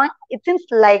like, it seems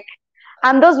like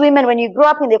those women, when you grow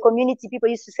up in the community, people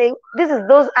used to say, this is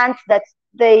those aunts that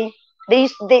they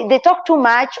talk too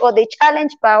much or they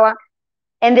challenge power,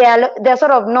 and they're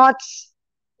sort of not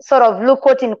sort of look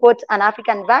quote unquote an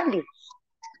African value.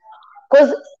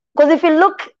 Because if you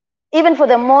look, even for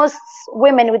the most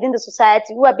women within the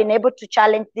society who have been able to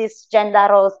challenge these gender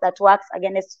roles that works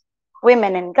against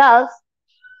women and girls,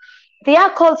 they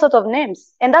are called sort of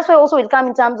names. And that's why also it comes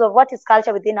in terms of what is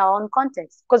culture within our own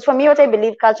context. Because for me, what I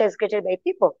believe culture is created by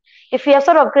people. If we have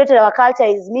sort of created our culture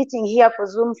is meeting here for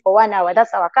Zoom for 1 hour,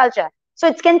 that's our culture. So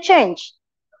it can change.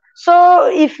 So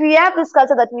if we have this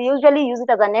culture that we usually use it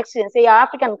as an excuse and say our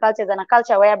African culture is a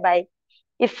culture whereby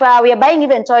if we are buying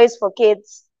even toys for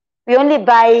kids, we only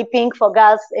buy pink for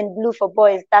girls and blue for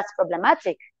boys, that's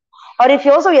problematic. Or if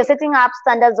you also you're setting up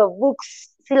standards of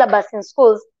books, syllabus in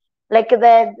schools, like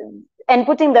and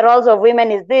putting the roles of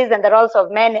women is this and the roles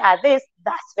of men are this,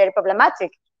 that's very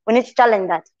problematic. We need to challenge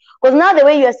that. Because now the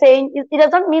way you're saying, it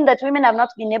doesn't mean that women have not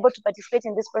been able to participate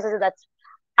in this process that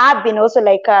have been also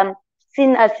like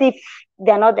seen as if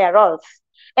they're not their roles.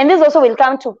 And this also will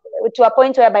come to a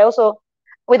point whereby also,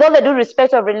 with all the due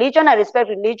respect of religion, I respect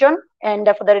religion and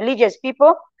for the religious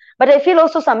people, but I feel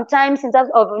also sometimes in terms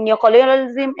of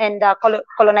neocolonialism and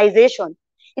colonization,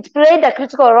 it played a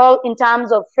critical role in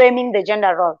terms of framing the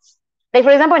gender roles. Like,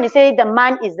 for example, when you say the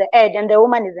man is the head and the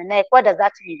woman is the neck, what does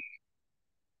that mean?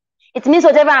 It means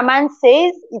whatever a man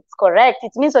says, it's correct.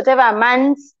 It means whatever a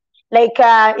man's, like,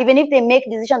 even if they make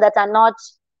decisions that are not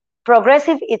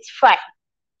progressive, it's fine.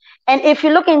 And if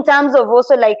you look in terms of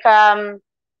also like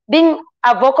being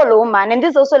a vocal woman, and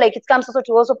this also like it comes also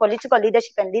to also political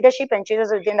leadership and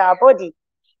changes within our body.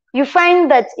 You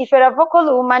find that if you're a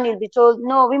vocal woman, you'll be told,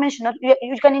 no, women should not,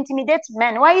 you can intimidate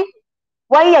men. Why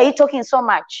are you talking so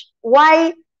much?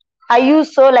 Why are you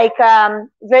so like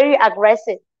very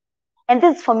aggressive? And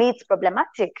this for me, it's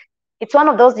problematic. It's one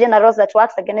of those gender roles that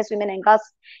works against women and girls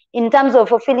in terms of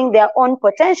fulfilling their own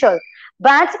potential.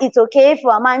 But it's okay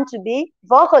for a man to be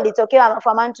vocal. It's okay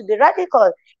for a man to be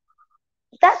radical.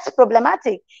 That's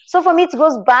problematic. So for me, it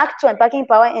goes back to unpacking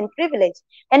power and privilege.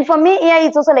 And for me, here,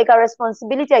 it's also like a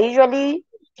responsibility. I usually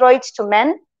throw it to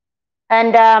men.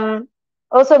 And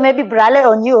also maybe Brale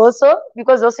on you also,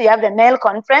 because also you have the male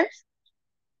conference.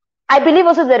 I believe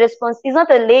also the response is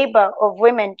not a labor of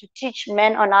women to teach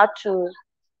men on how to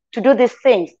do these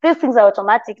things. These things are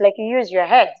automatic, like you use your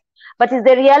head. But it's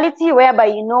the reality whereby,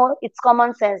 you know, it's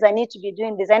common sense. I need to be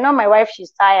doing this. I know my wife,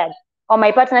 she's tired. Or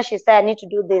my partner, she's tired, I need to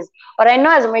do this. Or I know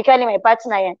as Mikali, my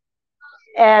partner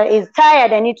is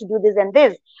tired, I need to do this and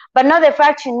this. But not the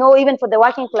fact, you know, even for the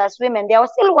working class women, they are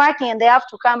still working and they have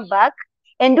to come back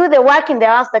and do the work in the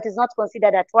house that is not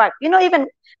considered at work. You know, even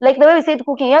like the way we said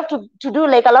cooking, you have to do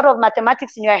like a lot of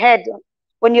mathematics in your head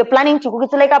when you're planning to cook.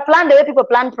 It's like a plan, the way people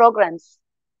plan programs.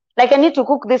 Like I need to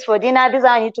cook this for dinner, this is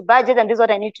how I need to budget, and this is what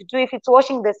I need to do. If it's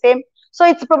washing, the same. So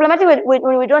it's problematic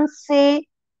when we don't see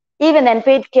even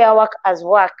unpaid care work as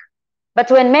work. But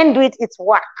when men do it, it's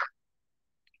work.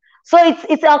 So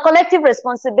it's our collective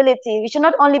responsibility. We should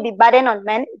not only be burdened on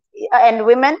men and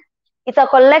women. It's a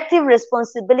collective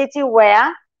responsibility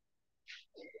where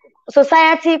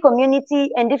society,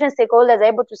 community, and different stakeholders are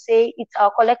able to say it's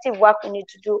our collective work we need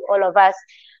to do, all of us.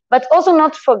 But also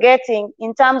not forgetting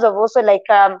in terms of also like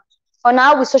on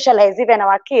how we socialize even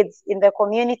our kids in the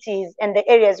communities and the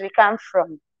areas we come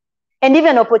from. And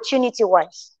even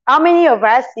opportunity-wise. How many of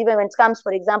us, even when it comes,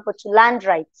 for example, to land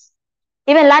rights,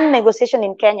 even land negotiation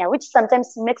in Kenya, which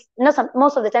sometimes makes,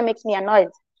 most of the time makes me annoyed.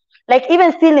 Like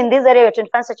even still in this area of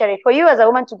 21st century, for you as a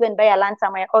woman to go and buy a land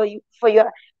somewhere, or for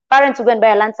your parents to go and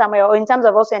buy a land somewhere, or in terms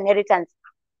of also inheritance,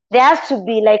 there has to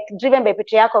be like driven by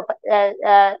patriarchal,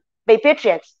 by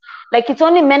patriarchs. Like it's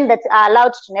only men that are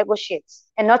allowed to negotiate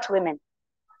and not women.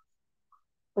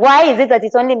 Why is it that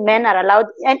it's only men are allowed,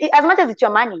 and as much as it's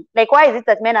your money, like why is it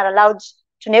that men are allowed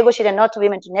to negotiate and not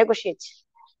women to negotiate?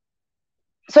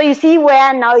 So you see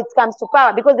where now it comes to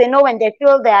power, because they know when they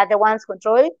feel they are the ones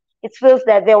controlling, it feels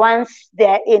that the ones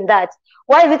they're in that.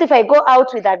 Why is it if I go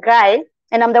out with a guy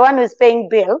and I'm the one who's paying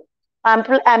bill, I'm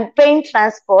paying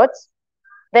transport,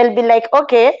 they'll be like,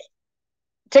 okay,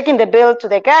 taking the bill to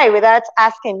the guy without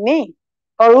asking me,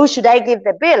 or who should I give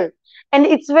the bill? And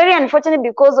it's very unfortunate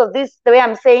because of this, the way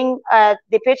I'm saying,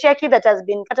 the patriarchy that has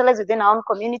been catalyzed within our own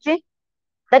community,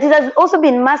 that it has also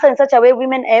been mastered in such a way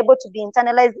women are able to be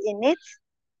internalized in it.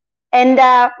 And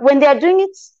when they are doing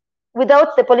it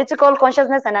without the political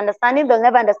consciousness and understanding, they'll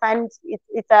never understand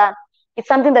it's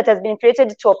something that has been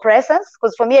created to oppress us.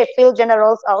 Because for me, I feel gender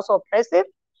roles are also oppressive.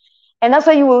 And that's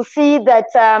why you will see that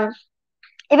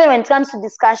even when it comes to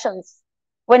discussions,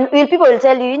 when people will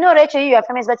tell you, you know, Rachel, you're a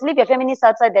feminist, but leave your feminist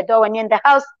outside the door. When you're in the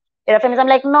house, you're a feminist. I'm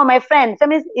like, no, my friend,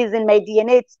 feminist is in my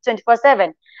DNA, it's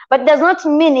 24/7. But it does not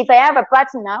mean if I have a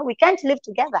partner, we can't live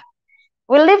together.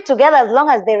 We'll live together as long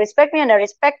as they respect me and I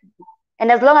respect them.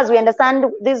 And as long as we understand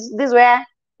this where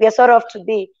we are sort of to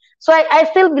be. So I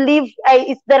still believe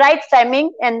it's the right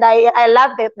timing, and I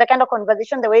love the kind of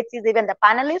conversation, the way it is, even the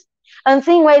panelists, and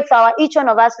seeing where it's each one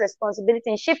of us responsibility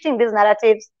in shifting these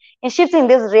narratives, in shifting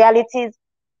these realities,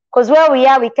 because where we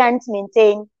are, we can't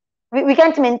maintain. We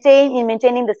can't maintain in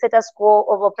maintaining the status quo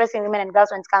of oppressing women and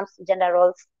girls when it comes to gender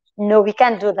roles. No, we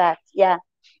can't do that. Yeah.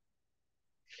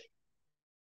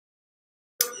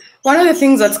 One of the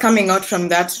things that's coming out from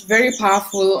that very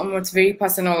powerful, almost very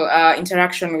personal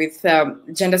interaction with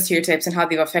gender stereotypes and how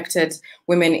they've affected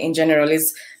women in general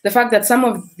is the fact that some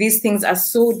of these things are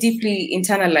so deeply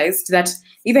internalized that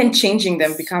even changing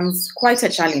them becomes quite a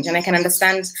challenge. And I can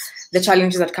understand the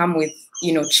challenges that come with,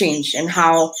 you know, change and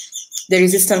how the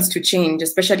resistance to change,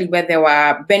 especially where there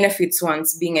were benefits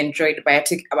once being enjoyed by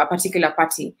a particular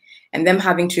party, and them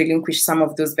having to relinquish some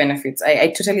of those benefits. I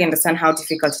totally understand how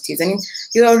difficult it is. And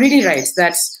you're really right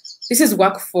that this is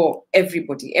work for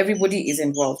everybody. Everybody is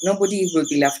involved. Nobody will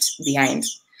be left behind.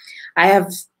 I have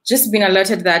just been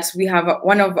alerted that we have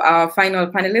one of our final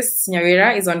panelists,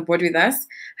 Nyawira, is on board with us.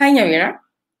 Hi, Nyawira.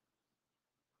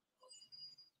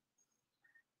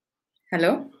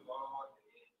 Hello?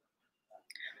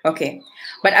 Okay.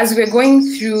 But as we're going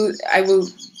through, I will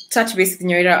touch base with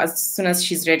Nyawira as soon as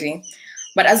she's ready.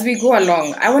 But as we go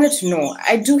along, I wanted to know,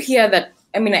 I do hear that,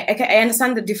 I mean, I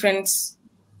understand the difficult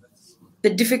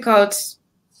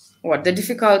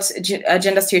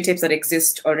gender stereotypes that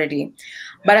exist already.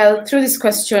 But I'll throw this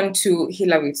question to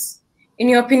Hilawit. In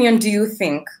your opinion, do you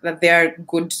think that there are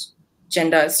good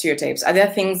gender stereotypes? Are there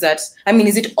things that, I mean,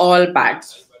 is it all bad?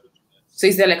 So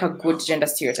is there like a good gender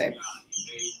stereotype?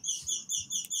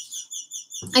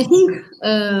 I think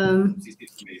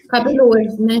Cabello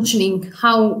was mentioning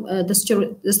how the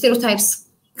stereotypes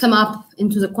come up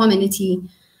into the community.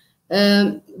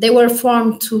 They were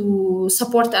formed to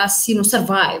support us, you know,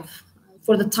 survive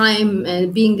for the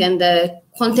time being and the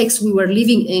context we were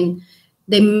living in.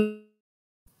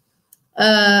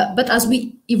 But as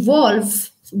we evolve,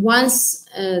 once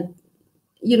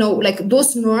you know, like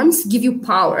those norms give you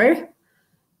power.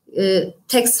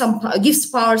 Gives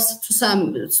powers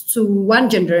to one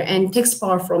gender and takes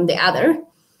power from the other,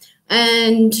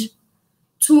 and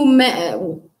you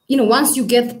know, once you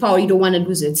get power, you don't want to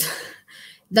lose it.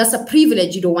 That's a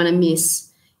privilege you don't want to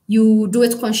miss. You do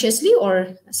it consciously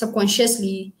or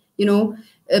subconsciously, you know,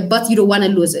 but you don't want to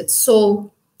lose it.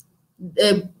 So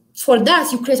for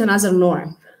that, you create another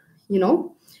norm, you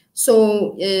know.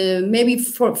 So maybe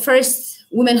for first,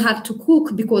 women had to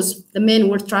cook because the men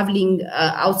were traveling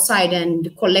outside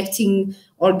and collecting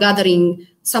or gathering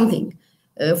something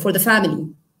for the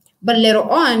family. But later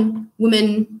on,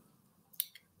 women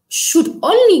should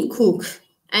only cook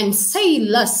and say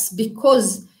less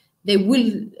because they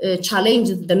will challenge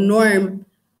the norm,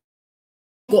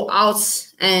 go out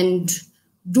and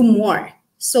do more.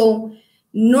 So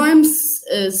norms,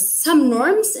 some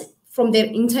norms from their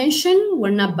intention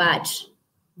were not bad.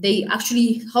 They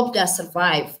actually helped us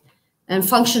survive and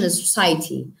function as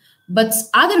society. But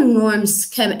other norms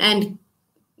come and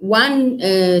one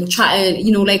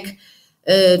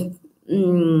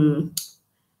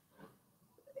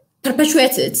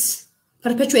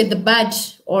perpetuate the bad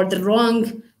or the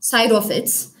wrong side of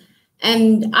it,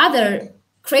 and other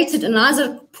created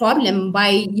another problem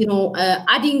by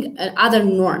adding other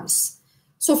norms.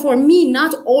 So for me,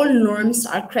 not all norms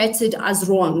are created as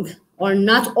wrong, or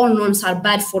not all norms are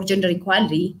bad for gender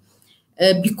equality,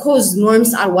 because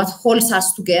norms are what holds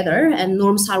us together, and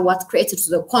norms are what created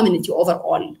the community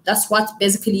overall. That's what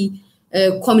basically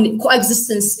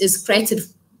coexistence is created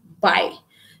by.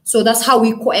 So that's how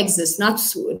we coexist, not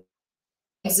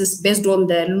exist based on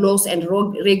the laws and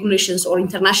regulations or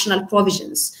international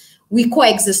provisions. We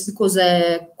coexist because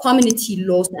community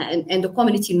laws and the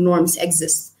community norms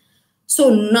exist. So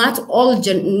not all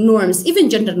norms, even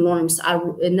gender norms, are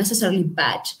necessarily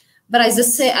bad. But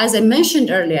as I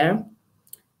mentioned earlier,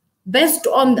 based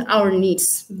on our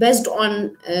needs, based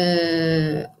on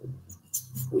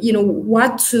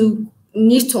what to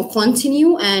need to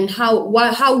continue and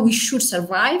how we should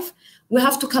survive, we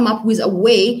have to come up with a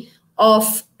way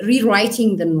of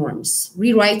rewriting the norms,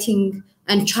 rewriting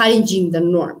and challenging the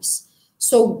norms.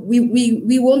 So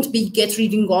we won't be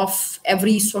getting rid of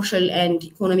every social and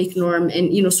economic norm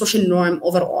and social norm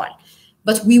overall,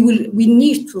 but we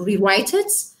need to rewrite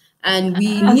it, and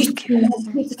we need to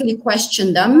critically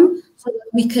question them so that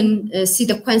we can see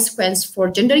the consequence for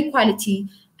gender equality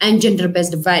and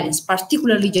gender-based violence,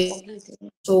 particularly gender.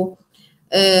 So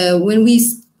when we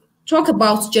talk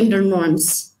about gender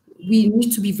norms, we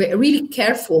need to be really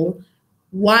careful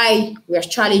why we are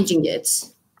challenging it.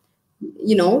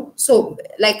 So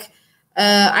like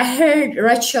I heard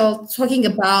Rachel talking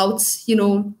about,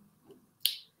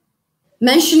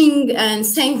 mentioning and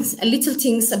saying little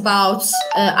things about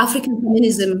African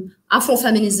feminism,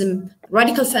 Afrofeminism,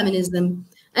 radical feminism.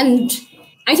 And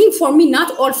I think for me,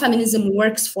 not all feminism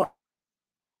works for.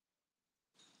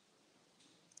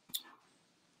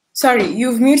 Sorry,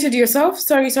 you've muted yourself.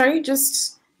 Sorry,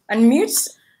 just unmute.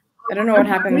 I don't know what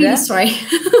happened really there. Sorry.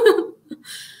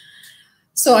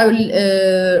 So I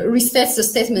will restate the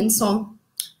statement. So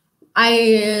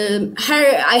I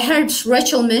heard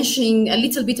Rachel mentioning a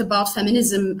little bit about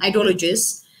feminism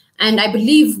ideologies, and I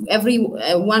believe every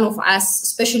one of us,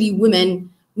 especially women,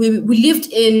 we lived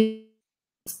in,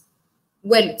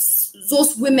 well,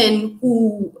 those women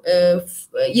who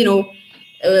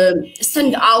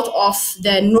stand out of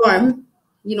the norm,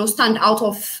 stand out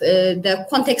of the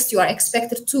context you are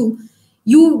expected to.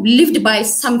 You lived by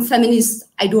some feminist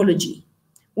ideology,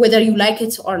 whether you like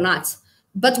it or not.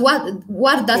 But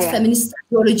what that feminist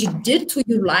ideology did to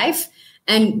your life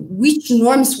and which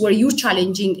norms were you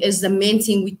challenging is the main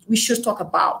thing we should talk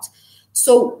about.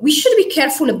 So we should be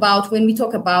careful about when we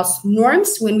talk about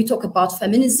norms, when we talk about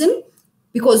feminism,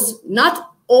 because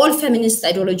not all feminist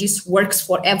ideologies works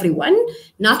for everyone.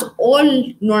 Not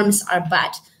all norms are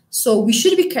bad. So we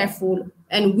should be careful,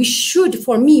 and we should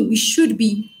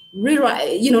be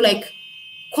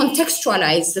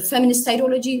contextualize the feminist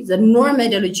ideology, the norm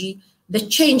ideology, the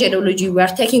change ideology we are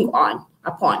taking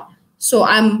upon. So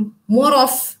I'm more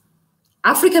of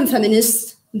African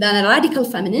feminist than a radical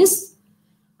feminist.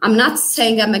 I'm not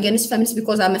saying I'm against feminists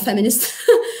because I'm a feminist,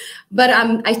 but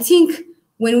I think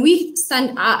when we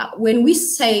stand up, when we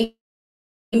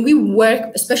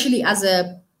work, especially as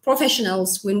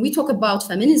professionals, when we talk about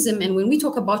feminism and when we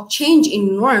talk about change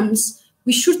in norms,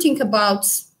 we should think about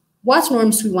what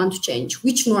norms we want to change,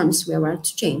 which norms we want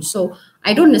to change. So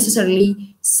I don't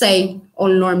necessarily say all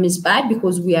norm is bad,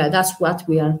 because that's what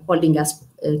we are holding us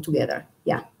together.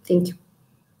 Yeah, thank you.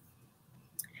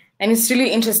 And it's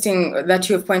really interesting that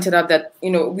you've pointed out that,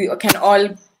 we can all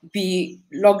be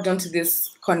logged onto this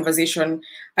conversation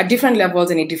at different levels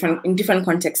and in different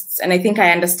contexts. And I think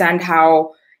I understand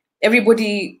how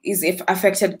everybody is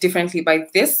affected differently by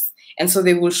this. And so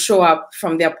they will show up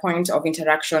from their point of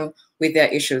interaction with their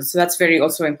issues. So that's very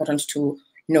also important to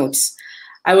note.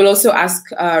 I will also ask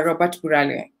Robert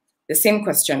Burale the same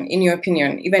question. In your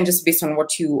opinion, even just based on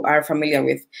what you are familiar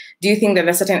with, do you think that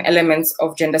there are certain elements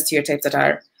of gender stereotypes that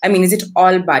are, is it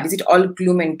all bad? Is it all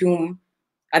gloom and doom?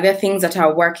 Are there things that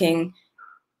are working,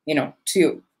 you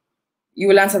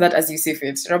will answer that as you see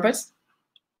fit. Robert?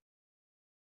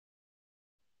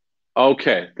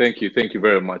 Okay, thank you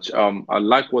very much. I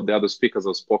like what the other speakers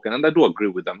have spoken, and I do agree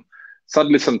with them.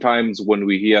 Sadly, sometimes when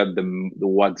we hear the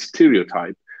word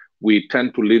stereotype, we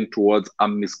tend to lean towards a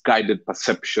misguided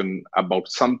perception about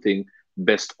something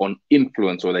based on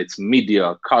influence, whether it's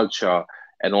media, culture,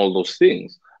 and all those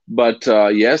things. But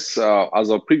yes, as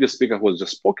our previous speaker who has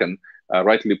just spoken,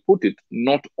 rightly put it,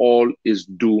 not all is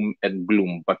doom and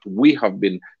gloom, but we have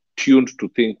been tuned to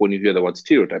think when you hear the word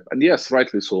stereotype. And yes,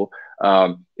 rightly so,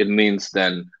 it means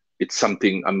then it's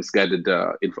something, a misguided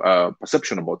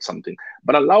perception about something.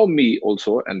 But allow me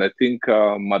also, and I think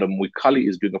Madam Mwikali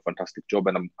is doing a fantastic job,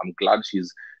 and I'm glad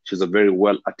she's a very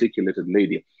well articulated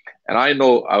lady. And I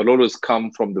know I'll always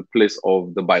come from the place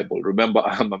of the Bible. Remember,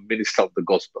 I'm a minister of the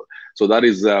gospel. So that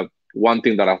is one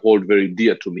thing that I hold very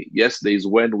dear to me. Yes, there is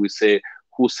when we say,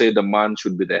 who say the man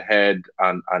should be the head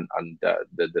and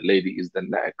the lady is the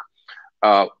neck.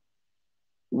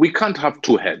 We can't have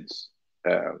two heads.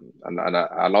 And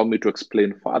allow me to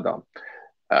explain further.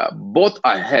 Both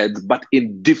are heads, but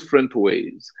in different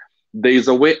ways. There is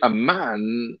a way a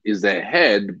man is the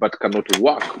head, but cannot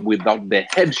work without the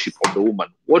headship of the woman.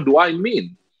 What do I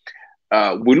mean?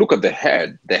 We look at the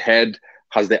head. The head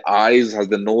has the eyes, has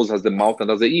the nose, has the mouth, and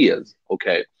has the ears.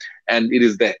 Okay. And it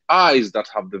is the eyes that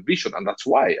have the vision. And that's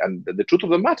why. And the truth of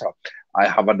the matter, I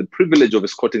have had the privilege of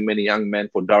escorting many young men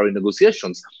for dowry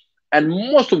negotiations. And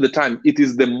most of the time, it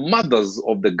is the mothers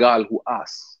of the girl who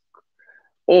ask,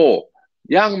 oh,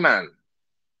 young man,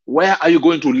 where are you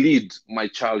going to lead my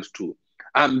child to?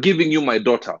 I'm giving you my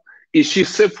daughter. Is she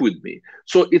safe with me?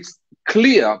 So it's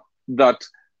clear that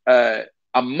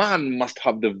a man must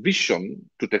have the vision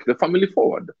to take the family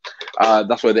forward.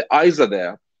 That's why the eyes are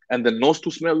there, and the nose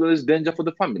to smell there is danger for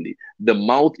the family. The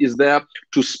mouth is there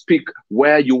to speak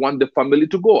where you want the family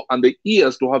to go, and the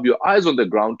ears to have your eyes on the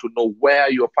ground to know where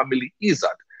your family is at.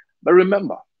 But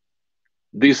remember,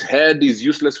 this head is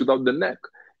useless without the neck.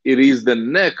 It is the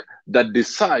neck that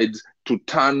decides to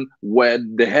turn where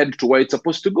the head to where it's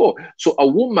supposed to go. So a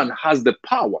woman has the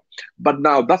power. But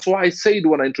now that's why I said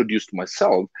when I introduced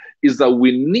myself, is that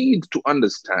we need to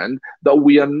understand that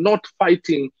we are not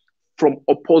fighting from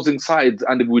opposing sides.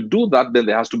 And if we do that, then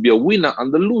there has to be a winner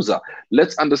and the loser.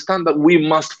 Let's understand that we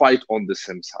must fight on the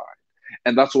same side.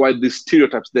 And that's why these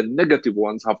stereotypes, the negative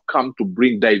ones, have come to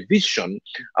bring division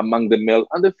among the male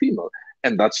and the female.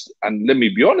 And let me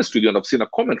be honest with you, and I've seen a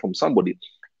comment from somebody,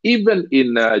 even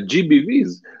in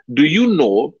GBVs, do you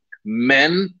know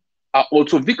men are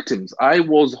also victims? I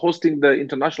was hosting the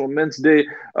International Men's Day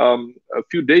a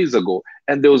few days ago,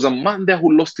 and there was a man there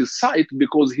who lost his sight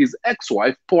because his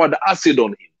ex-wife poured acid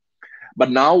on him. But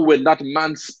now when that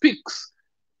man speaks,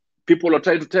 people are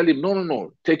trying to tell him,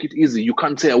 no, take it easy. You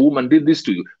can't say a woman did this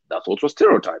to you. That's also a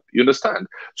stereotype, you understand?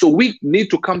 So we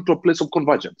need to come to a place of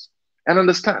convergence and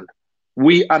understand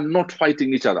we are not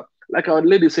fighting each other. Like our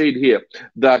lady said here,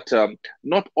 that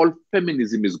not all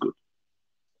feminism is good.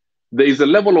 There is a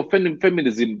level of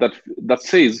feminism that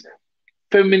says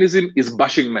feminism is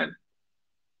bashing men.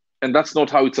 And that's not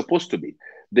how it's supposed to be.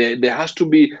 There has to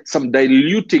be some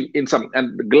diluting in some,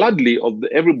 and gladly of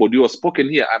everybody who has spoken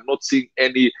here, I'm not seeing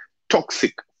any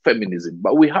toxic feminism,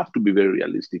 but we have to be very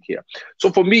realistic here. So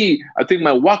for me, I think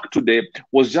my work today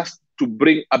was just to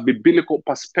bring a biblical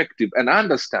perspective and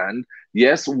understand,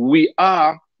 yes, we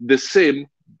are the same,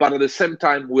 but at the same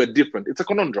time, we're different. It's a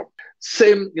conundrum.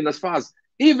 Same in as far as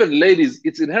even ladies,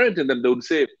 it's inherent in them. They would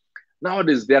say,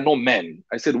 nowadays, there are no men.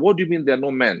 I said, what do you mean there are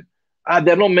no men?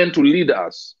 There are no men to lead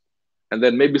us. And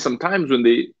then maybe sometimes when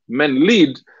the men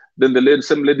lead, then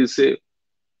some ladies say,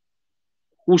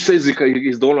 who says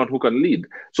he's the only one who can lead?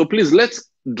 So please, let's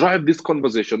drive this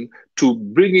conversation to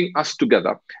bringing us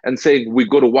together and saying we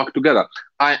got to work together.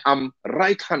 I am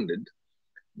right-handed,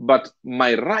 but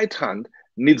my right hand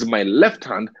needs my left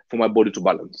hand for my body to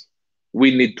balance.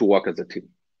 We need to work as a team.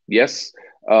 Yes,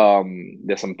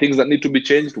 there's some things that need to be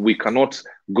changed. We cannot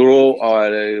grow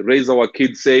or raise our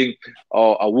kids saying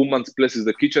a woman's place is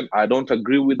the kitchen. I don't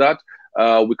agree with that.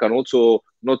 We can also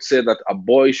not say that a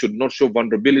boy should not show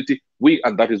vulnerability.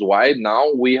 And that is why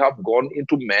now we have gone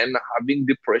into men having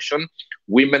depression.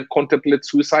 Women contemplate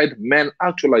suicide. Men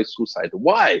actualize suicide.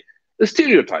 Why? The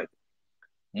stereotype.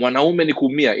 Mwanaume ni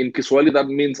kumia. In Kiswahili, that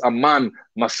means a man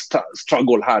must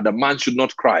struggle hard. A man should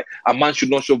not cry. A man should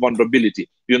not show vulnerability.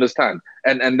 You understand?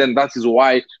 And then that is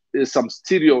why some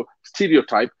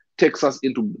stereotype takes us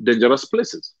into dangerous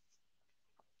places.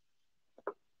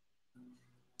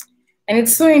 And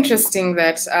it's so interesting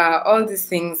that all these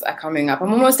things are coming up.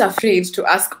 I'm almost afraid to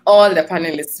ask all the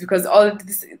panelists because all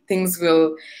these things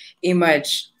will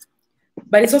emerge.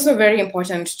 But it's also very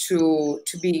important to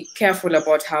be careful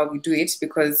about how we do it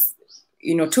because,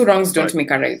 you know, two wrongs don't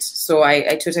make a right. So I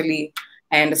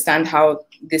understand how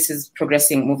this is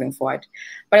progressing moving forward.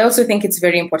 But I also think it's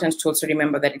very important to also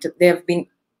remember that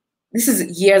this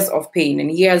is years of pain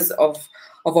and years of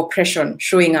oppression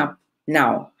showing up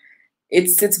now.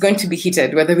 It's going to be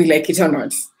heated, whether we like it or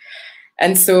not.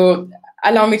 And so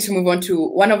allow me to move on to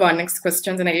one of our next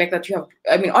questions. And I like that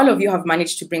all of you have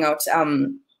managed to bring out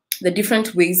the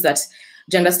different ways that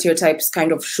gender stereotypes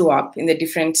kind of show up in the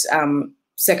different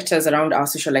sectors around our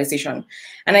socialization.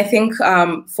 And I think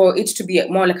for it to be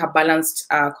more like a balanced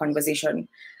conversation,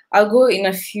 I'll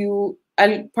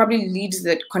probably lead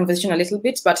the conversation a little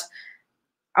bit, but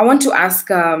I want to ask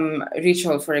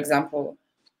Rachel, for example,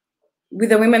 with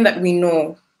the women that we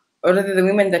know, or rather the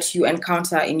women that you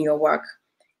encounter in your work,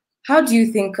 how do you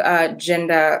think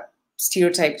gender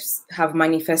stereotypes have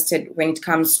manifested when it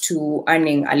comes to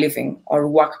earning a living or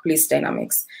workplace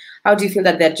dynamics? How do you feel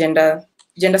that their gender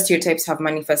stereotypes have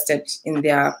manifested in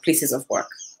their places of work?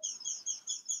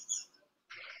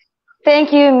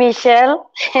 Thank you,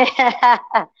 Michelle.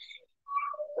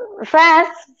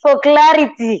 First, for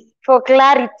clarity, when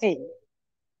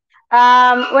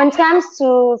it comes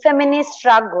to feminist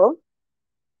struggle,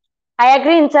 I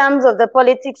agree in terms of the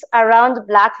politics around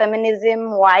Black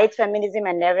feminism, white feminism,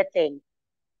 and everything.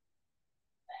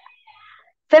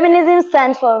 Feminism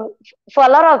stands for a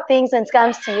lot of things when it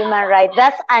comes to human rights.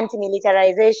 That's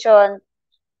anti-militarization,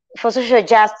 for social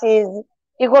justice,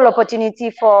 equal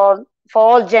opportunity for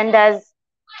all genders,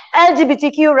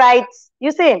 LGBTQ rights,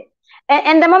 you see.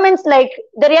 And the moments, like,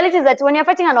 the reality is that when you're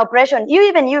fighting an oppression,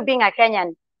 even you being a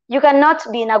Kenyan, you cannot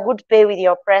be in a good pay with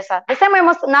your oppressor. The same way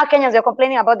most now Kenyans are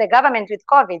complaining about the government with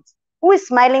COVID. Who is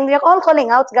smiling? They're all calling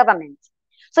out government.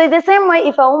 So it's the same way,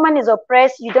 if a woman is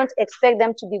oppressed, you don't expect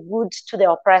them to be good to the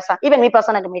oppressor. Even me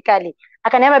personally, Mikali, I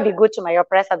can never be good to my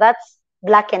oppressor. That's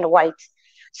black and white.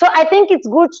 So I think it's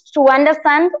good to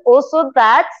understand also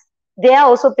that there are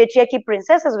also patriarchy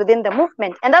princesses within the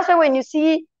movement. And that's why when you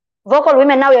see vocal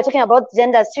women, now you're talking about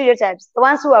gender stereotypes, the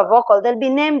ones who are vocal, they'll be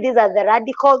named these as the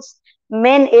radicals,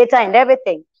 men hater, and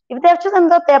everything. If they've chosen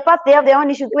that their path, they have their own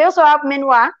issues. We also have men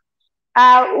who are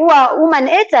woman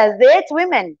haters. They hate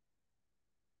women.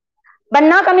 But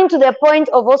now coming to the point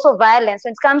of also violence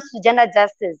when it comes to gender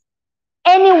justice,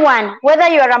 anyone, whether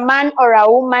you're a man or a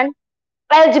woman,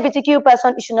 LGBTQ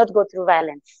person, you should not go through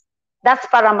violence. That's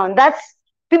paramount.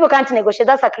 People can't negotiate.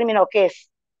 That's a criminal case.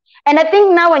 And I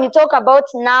think now when you talk about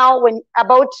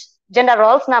gender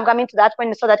roles, now I'm coming to that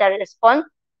point so that I respond.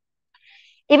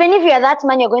 Even if you're that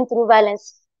man, you're going through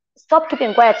violence, stop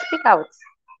keeping quiet, speak out.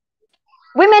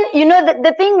 Women, you know,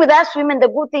 the thing with us women, the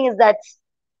good thing is that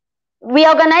we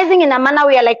are organizing in a manner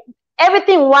where, like,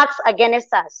 everything works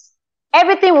against us.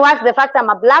 Everything works. The fact I'm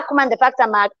a black woman, the fact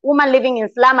I'm a woman living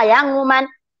in slum, a young woman,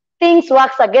 things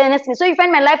works against me. So you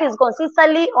find my life is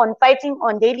consistently on fighting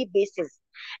on daily basis.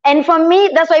 And for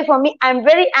me, that's why for me, I'm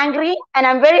very angry, and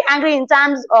I'm very angry in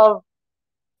terms of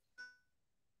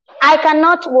I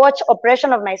cannot watch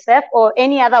oppression of myself or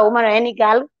any other woman or any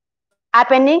girl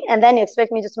happening and then you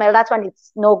expect me to smile. That one,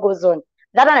 it's no-go zone.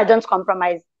 That one, I don't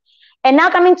compromise. And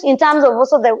now coming in terms of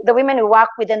also the women we work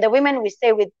with and the women we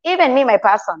stay with, even me, my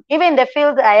person, even the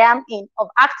field I am in of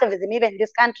activism, even in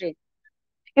this country,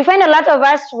 you find a lot of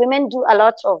us women do a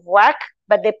lot of work,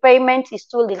 but the payment is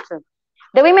too little.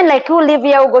 The women like who live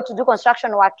here who go to do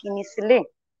construction work in Isili,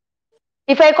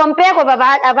 if I compare,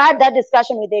 I've had that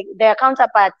discussion with their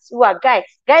counterparts who are guys.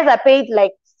 Guys are paid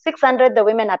like 600, the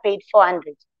women are paid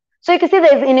 400. So you can see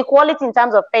there's inequality in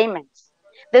terms of payments.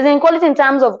 There's inequality in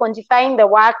terms of quantifying the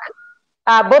work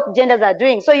both genders are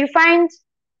doing. So you find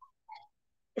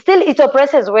still it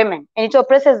oppresses women, and it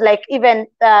oppresses like even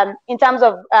in terms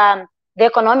of the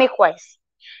economic wise.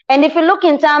 And if you look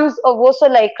in terms of also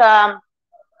like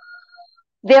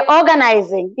they're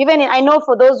organizing, even I know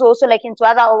for those who also like into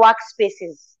other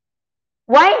workspaces,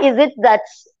 why is it that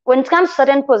when it comes to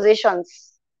certain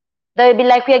positions, they'll be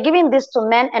like, we are giving this to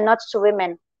men and not to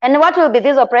women? And what will be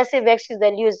this oppressive excuse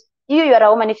they'll use? You're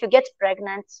a woman, if you get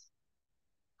pregnant.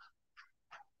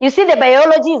 You see, the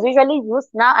biology is usually used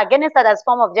now against that as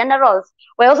form of gender roles,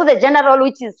 where also the gender role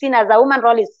which is seen as a woman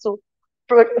role is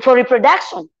for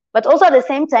reproduction. But also at the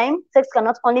same time, sex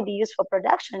cannot only be used for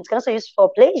production, it can also be used for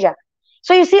pleasure.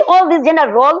 So you see all this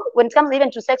gender role, when it comes even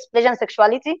to sex, pleasure, and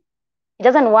sexuality, it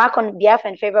doesn't work on behalf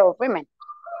and favor of women.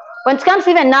 When it comes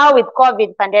even now with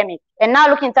COVID pandemic, and now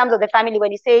look in terms of the family,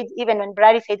 when you said, even when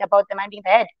Brady said about the man being the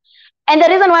head. And the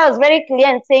reason why I was very clear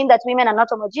in saying that women are not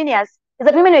homogeneous is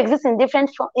that women exist in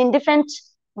different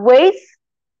ways.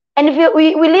 And if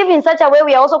we live in such a way,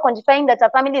 we are also quantifying that a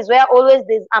family is where always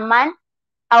there's a man,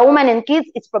 a woman, and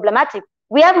kids. It's problematic.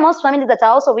 We have most families that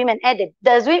are also women-aided.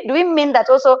 Do we mean that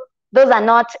also those are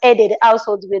not aided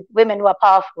households with women who are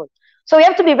powerful? So we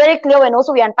have to be very clear when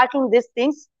also we're unpacking these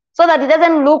things so that it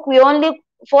doesn't look, we only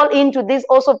fall into this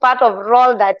also part of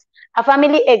role that a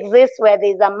family exists where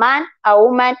there's a man, a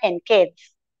woman, and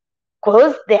kids.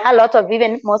 Because there are a lot of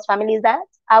even most families that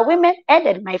are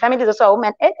women-headed. My family is also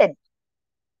women-headed.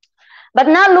 But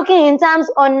now looking in terms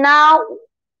on now,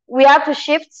 we have to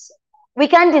shift. We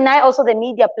can't deny also the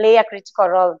media play a critical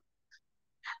role.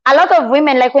 A lot of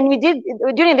women, like when we did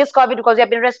during this COVID, because we have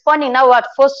been responding now at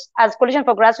first as Coalition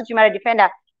for Grassroots Human Rights Defender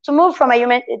to move from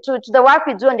to the work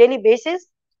we do on a daily basis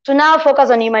to now focus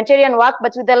on humanitarian work,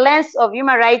 but with the lens of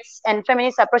human rights and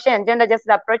feminist approaches and gender justice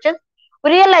approaches.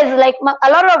 We realize like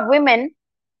a lot of women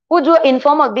who do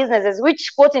informal businesses,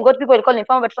 which quote unquote people will call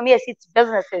informal, but for me I see it's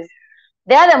businesses.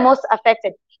 They are the most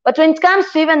affected. But when it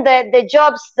comes to even the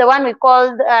jobs, the one we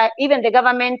called even the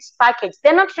government package,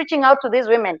 they're not reaching out to these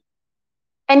women.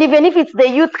 And even if it's the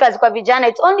youth kazi kwa vijana,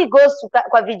 it only goes to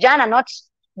kwa vijana, not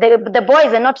the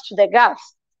boys and not to the girls,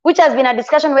 which has been a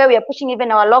discussion where we are pushing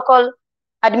even our local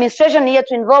administration here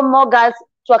to involve more girls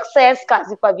to access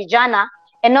kazi kwa vijana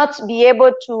and not be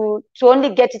able to only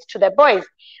get it to the boys.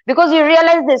 Because you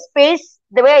realize the space,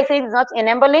 the way I say it is not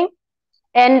enabling.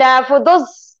 And for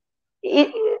those,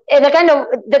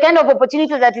 the kind of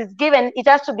opportunity that is given, it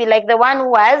has to be like the one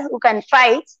who can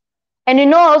fight. And you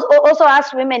know, also as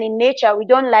women in nature, we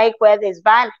don't like where there's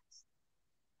violence.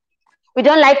 We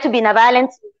don't like to be in a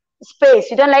violent space.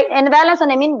 We don't like, and violence,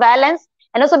 when I mean violence,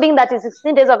 and also being that it's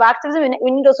 16 days of activism,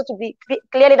 we need also to be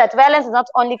clearly that violence is not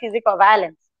only physical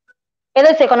violence. Either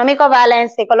it's economical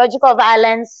violence, psychological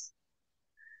violence,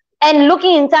 and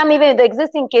looking in terms even the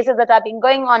existing cases that have been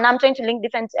going on, I'm trying to link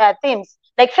different themes,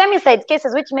 like femicide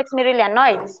cases, which makes me really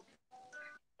annoyed.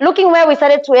 Looking where we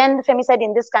started to end femicide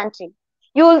in this country,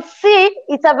 you'll see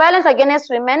it's a violence against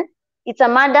women, it's a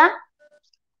murder,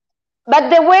 but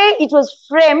the way it was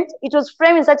framed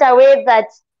in such a way that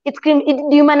it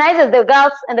humanizes the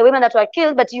girls and the women that were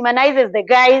killed, but humanizes the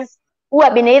guys who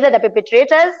have been either the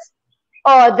perpetrators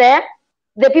or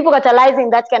the people catalyzing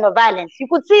that kind of violence. You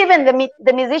could see even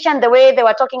the musician, the way they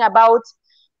were talking about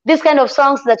this kind of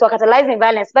songs that were catalyzing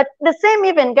violence, but the same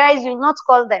even guys, you not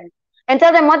call them and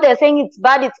tell them what they're saying it's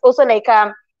bad. It's also like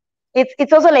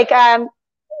it's also like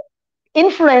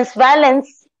influence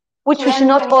violence, which we should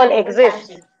not all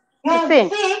exist. You see,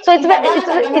 so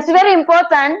it's very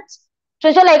important to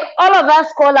ensure like all of us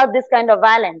call out this kind of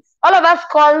violence. All of us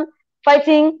call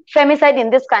fighting femicide in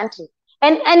this country,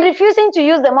 and refusing to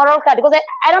use the moral card, because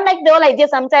I don't like the whole idea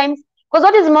sometimes, because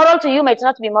what is moral to you might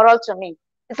not be moral to me.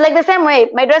 It's like the same way,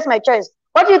 my dress, my choice.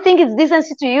 What you think is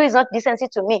decency to you is not decency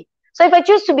to me. So if I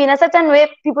choose to be in a certain way,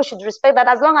 people should respect that,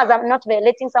 as long as I'm not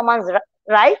violating someone's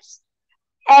rights.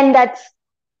 And that's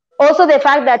also the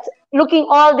fact that looking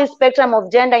all this spectrum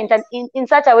of gender in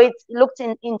such a way, it's looked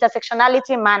in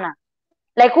intersectionality manner.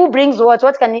 Like who brings what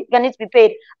can it be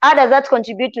paid? How does that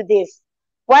contribute to this?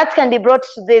 What can be brought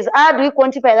to this? How do we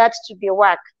quantify that to be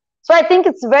work? So I think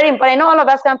it's very important. I know all of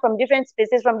us come from different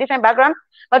spaces, from different backgrounds,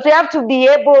 but we have to be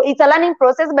able, it's a learning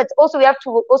process, but also we have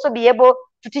to also be able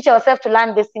to teach ourselves to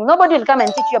learn this thing. Nobody will come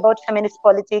and teach you about feminist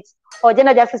politics or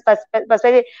gender justice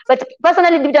perspective, but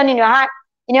personally deep down in your heart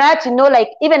to know, like,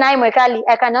 even I, Mwekali,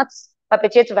 I cannot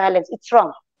perpetrate violence. It's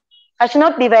wrong. I should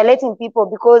not be violating people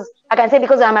because I can say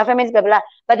because I'm a feminist, blah, blah.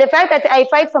 But the fact that I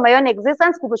fight for my own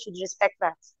existence, people should respect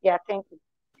that. Yeah, thank you.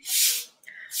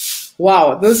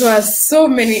 Wow, those were so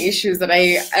many issues that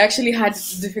I actually had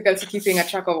difficulty keeping a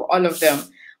track of all of them.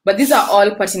 But these are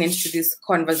all pertinent to this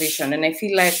conversation. And I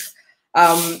feel like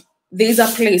there is a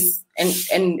place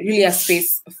and really a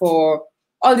space for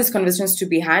all these conversations to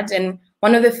be had. And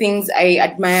one of the things I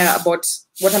admire about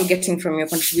what I'm getting from your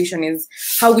contribution is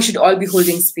how we should all be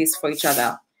holding space for each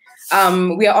other.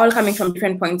 We are all coming from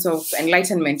different points of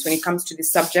enlightenment when it comes to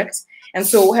this subject. And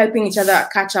so helping each other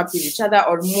catch up with each other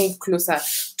or move closer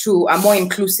to a more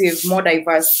inclusive, more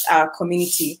diverse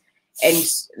community, and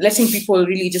letting people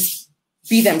really just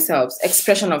be themselves,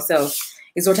 expression of self,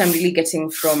 is what I'm really getting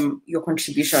from your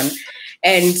contribution.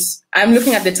 And I'm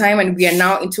looking at the time and we are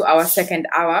now into our second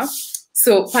hour.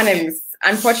 So panelists,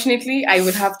 unfortunately, I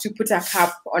would have to put a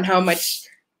cap on how much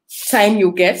time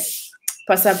you get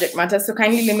per subject matter. So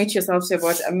kindly limit yourself to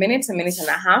about a minute and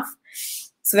a half.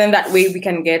 So then that way we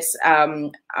can get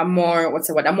a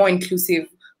more inclusive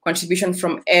contribution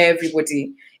from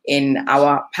everybody in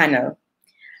our panel.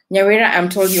 Nyawira, I'm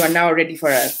told you are now ready for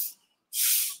us.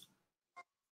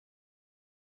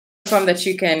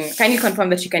 Kindly confirm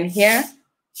that you can hear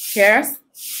us.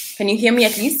 Can you hear me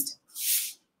at least?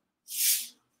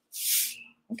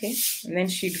 Okay, and then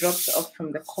she dropped off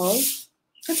from the call.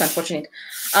 That's unfortunate.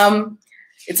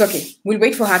 It's okay. We'll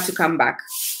wait for her to come back.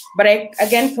 But I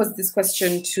again pose this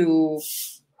question to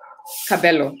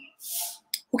Kabelo,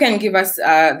 who can give us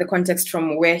the context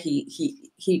from where he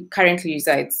currently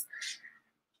resides.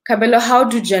 Kabelo, how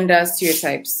do gender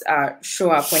stereotypes show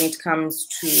up when it comes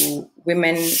to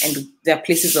women and their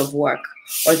places of work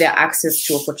or their access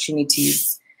to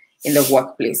opportunities in the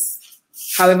workplace?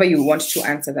 However you want to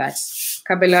answer that.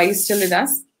 Kabelo, are you still with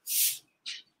us?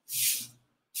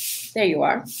 There you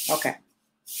are. Okay.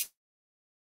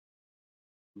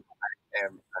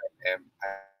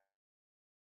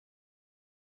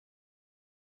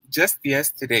 Just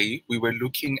yesterday, we were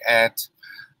looking at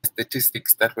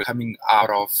statistics that were coming out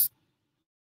of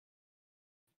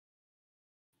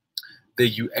the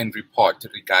UN report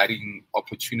regarding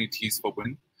opportunities for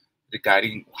women,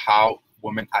 regarding how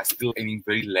women are still earning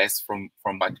very less from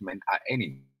what men are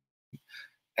earning.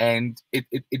 And it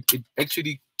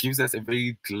actually gives us a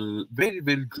very gloom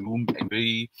and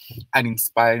very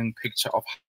uninspiring picture of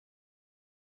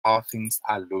how things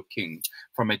are looking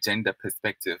from a gender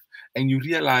perspective. And you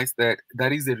realize that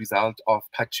that is a result of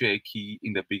patriarchy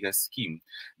in the bigger scheme,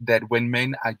 that when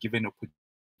men are given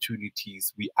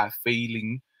opportunities, we are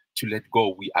failing to let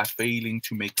go. We are failing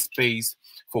to make space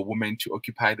for women to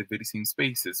occupy the very same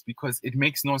spaces, because it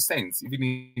makes no sense,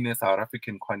 even in a South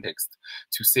African context,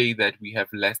 to say that we have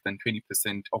less than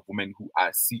 20% of women who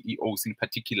are CEOs, in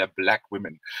particular Black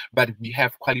women, but we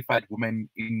have qualified women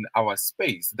in our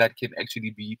space that can actually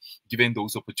be given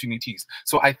those opportunities.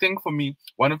 So I think for me,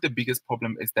 one of the biggest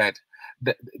problems is that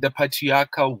the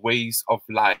patriarchal ways of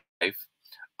life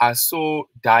are so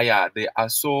dire, they are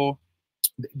so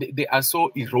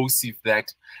erosive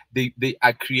that they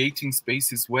are creating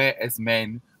spaces where, as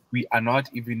men, we are not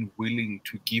even willing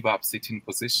to give up certain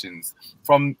positions,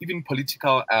 from even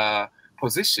political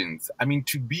positions. I mean,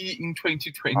 to be in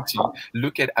 2020,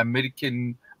 look at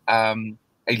American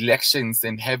elections,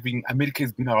 and having America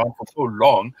has been around for so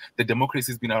long, the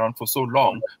democracy has been around for so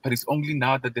long, but it's only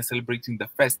now that they're celebrating the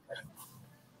first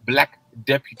Black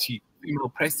deputy female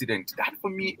president. That for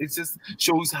me, it just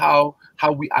shows how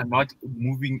we are not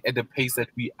moving at the pace that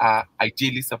we are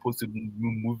ideally supposed to be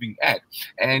moving at.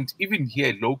 And even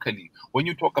here locally, when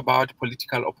you talk about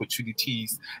political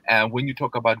opportunities and when you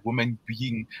talk about women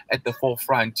being at the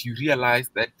forefront, you realize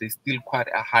that there's still quite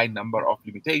a high number of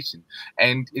limitations.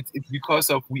 And it's because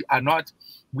of we are not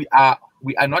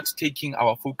taking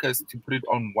our focus to put it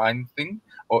on one thing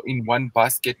or in one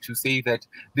basket to say that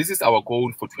this is our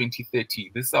goal for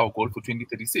 2030, this is our goal for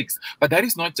 2036. But that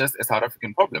is not just a South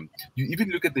African problem. You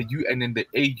even look at the UN and the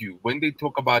AU, when they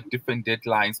talk about different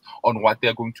deadlines on what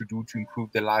they're going to do to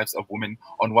improve the lives of women,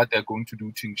 on what they're going to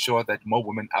do to ensure that more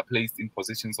women are placed in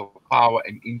positions of power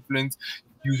and influence,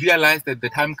 you realize that the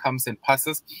time comes and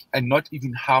passes and not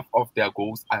even half of their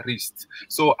goals are reached.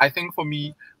 So I think for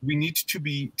me, we need to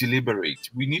be deliberate.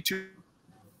 We need to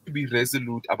be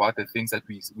resolute about the things that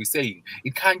we're saying.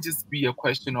 It can't just be a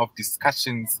question of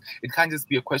discussions. It can't just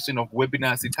be a question of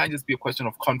webinars. It can't just be a question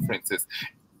of conferences.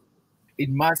 It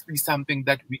must be something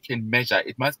that we can measure.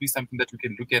 It must be something that we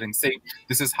can look at and say,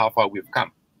 this is how far we've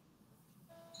come.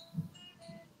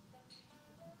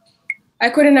 I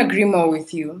couldn't agree more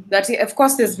with you that, of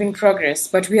course, there's been progress,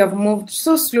 but we have moved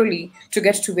so slowly to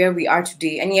get to where we are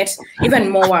today. And yet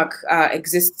even more work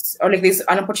exists, or like there's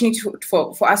an opportunity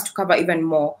for us to cover even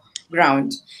more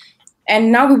ground.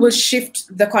 And now we will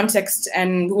shift the context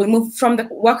and we will move from the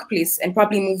workplace and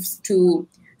probably move to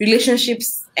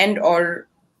relationships and or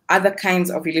other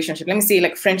kinds of relationships. Let me say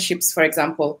like friendships, for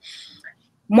example.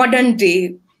 Modern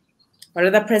day, or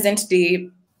rather present day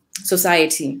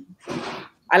society.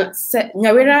 I'll say,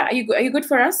 Nyawera, are you good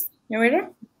for us, Nyawera?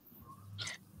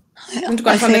 Want to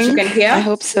confirm that you can hear? I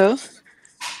hope so.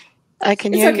 I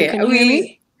can hear you. Can you hear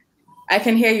me? I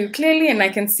can hear you clearly and I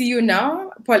can see you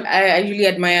now. Paul, I really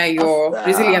admire your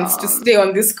resilience to stay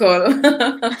on this call.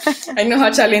 I know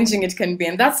how challenging it can be,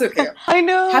 and that's okay. I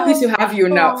know. Happy to have you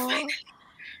now.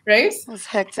 Right? It was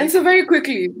hectic. And so very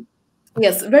quickly,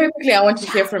 I want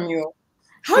to hear from you.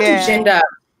 How do gender,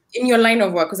 in your line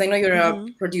of work, because I know you're a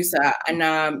producer and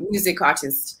a music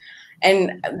artist,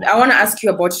 and I want to ask you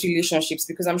about relationships,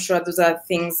 because I'm sure those are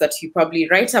things that you probably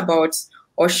write about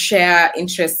or share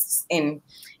interests in.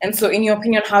 And so in your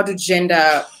opinion, how do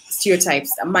gender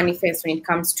stereotypes manifest when it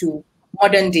comes to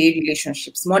modern day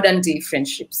relationships, modern day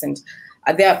friendships? And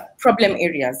are there problem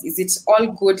areas? Is it all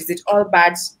good? Is it all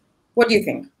bad? What do you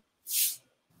think?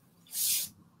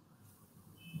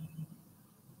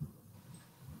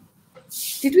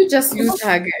 Did we just lose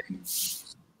her again?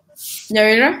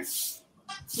 Nyawera?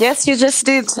 Yes, you just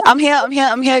did. I'm here,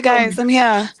 guys. I'm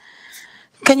here.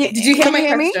 Can you? Did you hear my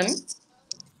question? Me?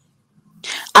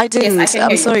 I didn't. Yes,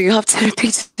 I'm sorry. You have to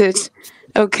repeat it.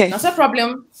 Okay. Not a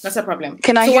problem. Not a problem.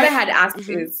 Can I? So what I had asked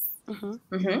is,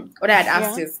 What I had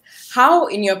asked is, how,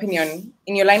 in your opinion,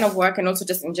 in your line of work and also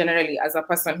just in generally as a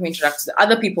person who interacts with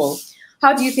other people,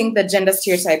 how do you think that gender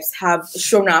stereotypes have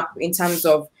shown up in terms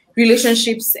of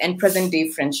relationships and present-day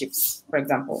friendships, for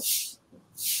example?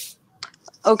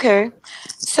 Okay,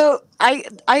 so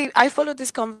I followed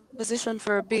this conversation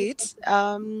for a bit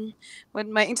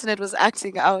when my internet was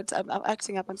acting out. I'm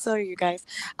acting up. I'm sorry, you guys.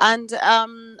 And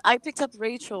I picked up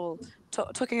Rachel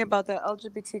talking about the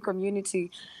LGBT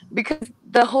community, because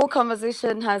the whole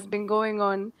conversation has been going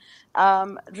on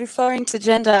referring to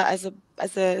gender as a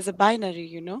binary,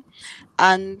 you know,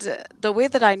 and the way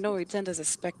that I know it, gender is a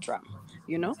spectrum.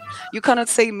 You know, you cannot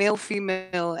say male,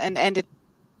 female, and end it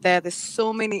there. There's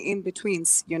so many in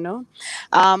betweens, you know.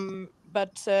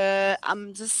 But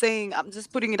I'm just saying, I'm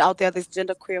just putting it out there. There's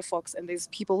gender queer folks, and there's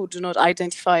people who do not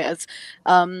identify as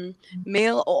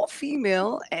male or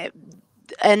female.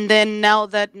 And then now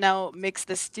makes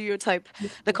the stereotype,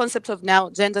 the concept of now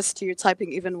gender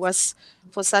stereotyping even worse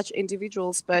for such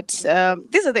individuals. But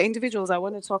these are the individuals I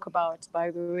want to talk about,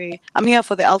 by the way. I'm here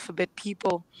for the alphabet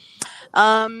people.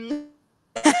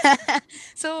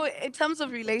 So in terms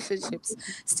of relationships,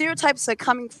 stereotypes are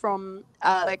coming from,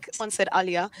 like someone said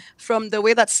earlier, from the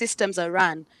way that systems are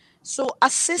run. So a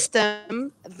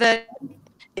system that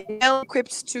is well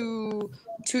equipped to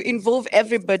involve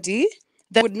everybody,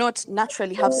 that would not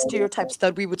naturally have stereotypes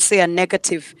that we would say are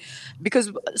negative,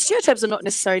 because stereotypes are not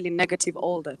necessarily negative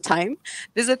all the time.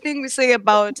 There's a thing we say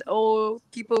about, oh,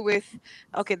 people with,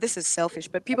 okay, this is selfish,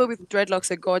 but people with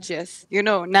dreadlocks are gorgeous, you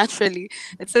know, naturally.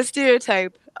 It's a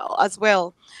stereotype as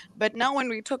well. But now when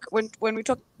we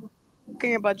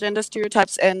talking about gender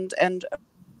stereotypes and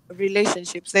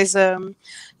relationships, there's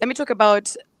let me talk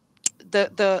about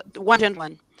the one gender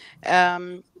one.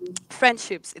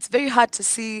 Friendships. It's very hard to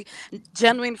see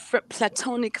genuine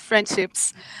platonic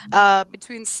friendships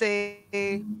between,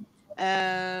 say,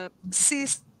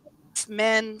 cis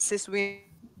men, cis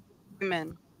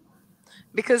women,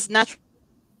 because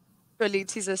naturally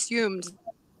it is assumed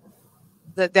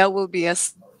that there will be a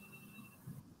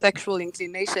sexual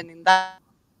inclination in that.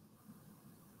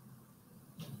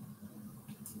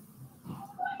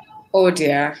 Oh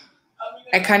dear.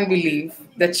 I can't believe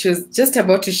that she was just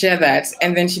about to share that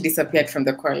and then she disappeared from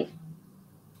the call.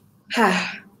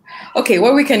 Okay,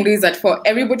 what we can do is that for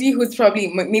everybody who's probably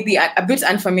maybe a bit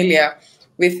unfamiliar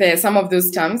with some of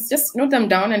those terms, just note them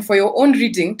down, and for your own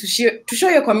reading, to show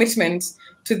your commitment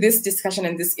to this discussion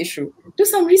and this issue, do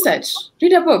some research,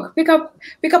 read a book, pick up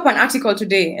an article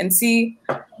today and see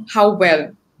how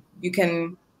well you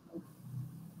can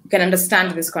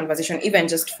understand this conversation, even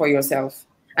just for yourself.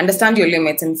 Understand your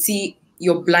limits and see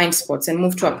your blind spots and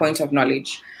move to a point of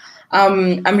knowledge.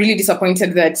 I'm really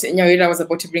disappointed that Nyawira was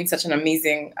about to bring such an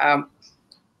amazing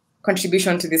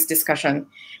contribution to this discussion.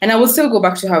 And I will still go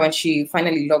back to her when she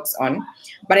finally logs on.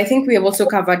 But I think we have also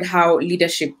covered how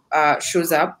leadership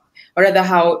shows up, or rather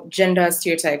how gender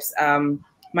stereotypes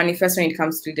manifest when it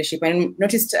comes to leadership. And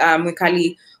noticed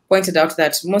Mwikali pointed out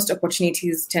that most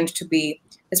opportunities tend to be,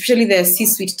 especially the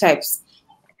C-suite types,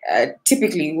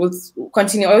 typically will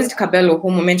continue. Or was it Cabello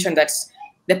who mentioned that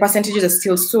the percentages are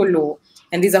still so low,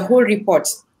 and there's a whole report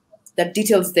that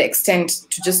details the extent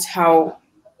to just how,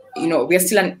 you know, we are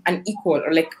still unequal,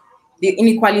 or like the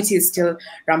inequality is still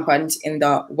rampant in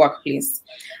the workplace.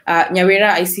 Nyawira,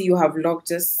 I see you have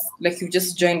logged us, like you've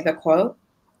just joined the call.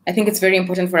 I think it's very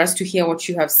important for us to hear what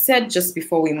you have said just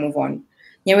before we move on.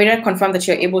 Nyawira, confirm that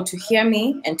you're able to hear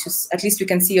me and to at least we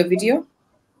can see your video.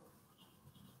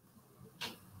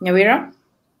 Nyawira?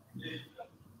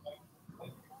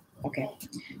 Okay,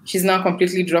 she's now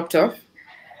completely dropped off.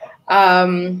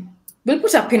 We'll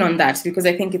put a pin on that because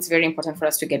I think it's very important for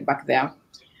us to get back there.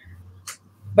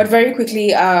 But very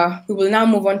quickly, we will now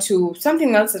move on to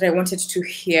something else that I wanted to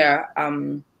hear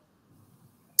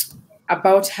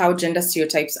about how gender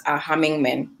stereotypes are harming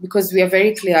men, because we are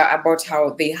very clear about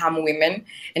how they harm women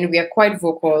and we are quite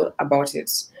vocal about it.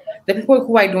 The people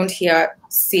who I don't hear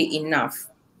say enough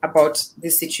about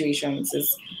these situations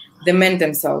is the men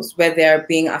themselves, where they are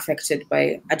being affected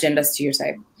by a gender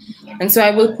stereotype. And so I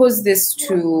will pose this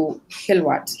to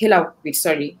Hilawit.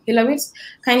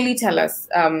 Kindly tell us,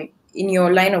 in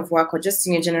your line of work or just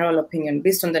in your general opinion,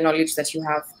 based on the knowledge that you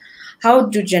have, how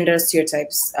do gender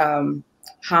stereotypes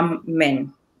harm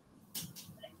men?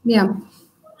 Yeah.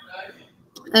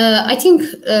 I think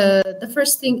the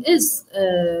first thing is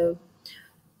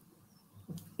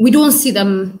we don't see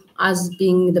them as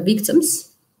being the victims.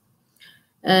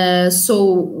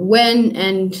 So when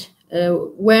and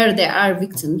where there are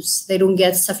victims, they don't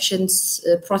get sufficient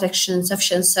protection,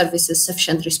 sufficient services,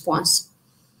 sufficient response.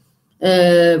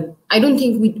 I don't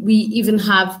think we even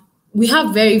have we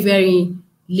have very, very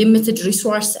limited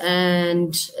resource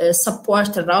and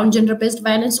support around gender-based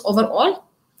violence overall,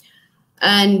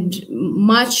 and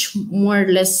much more or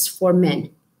less for men.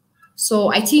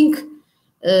 So I think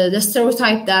the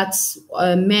stereotype that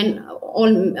men,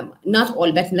 not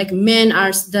all, but like men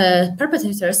are the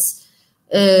perpetrators,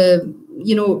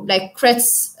 like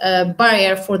creates a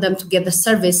barrier for them to get the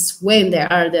service when they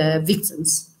are the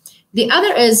victims. The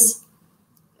other is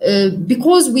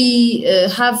because we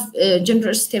have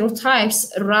gender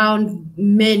stereotypes around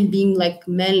men being like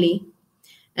manly,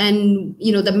 and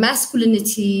the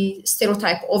masculinity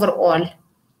stereotype overall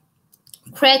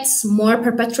creates more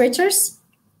perpetrators.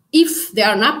 If they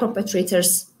are not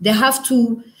perpetrators, they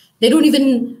don't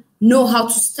even know how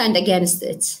to stand against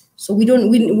it. So we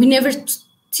never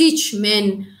teach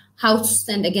men how to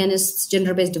stand against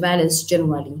gender-based violence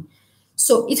generally.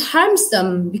 So it harms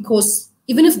them because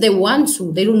even if they want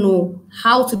to, they don't know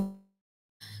how to.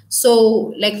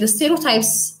 So like the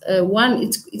stereotypes,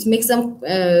 it makes them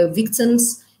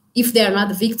victims. If they are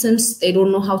not victims, they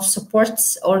don't know how to support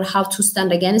or how to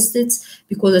stand against it,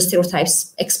 because the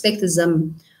stereotypes expect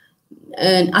them,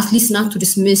 and at least not to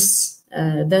dismiss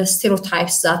the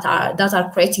stereotypes that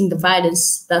are creating the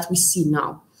violence that we see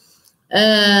now.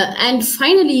 And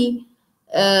finally,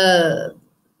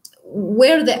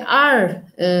 where they are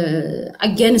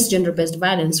against gender-based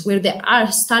violence, where they are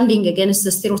standing against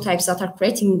the stereotypes that are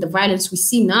creating the violence we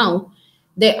see now,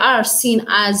 they are seen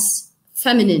as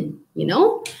feminine,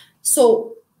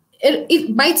 So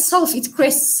it by itself, it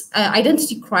creates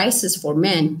identity crisis for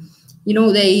men.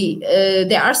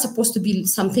 They are supposed to be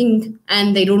something,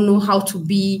 and they don't know how to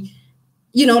be,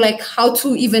 like how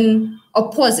to even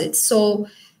oppose it. So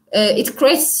it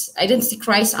creates identity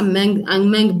crisis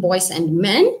among boys and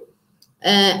men.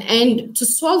 And to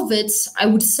solve it, I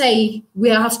would say we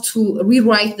have to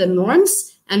rewrite the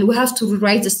norms, and we have to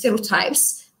rewrite the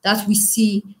stereotypes that we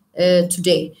see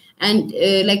today. And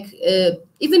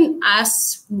even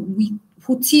us,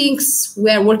 who thinks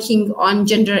we are working on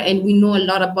gender and we know a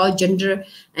lot about gender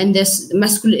and this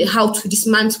masculine, how to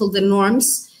dismantle the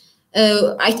norms,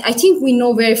 I think we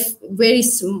know very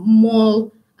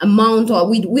small amount, or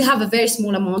we have a very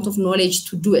small amount of knowledge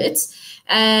to do it.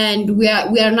 And we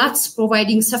are not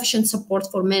providing sufficient support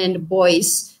for men and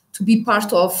boys to be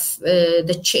part of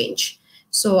the change.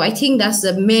 So I think that's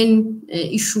the main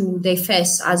issue they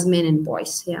face as men and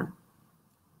boys. Yeah.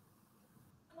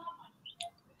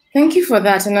 Thank you for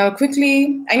that. And I'll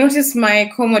quickly, I noticed my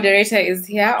co-moderator is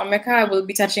here. Omeka, I will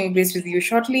be touching base with you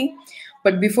shortly.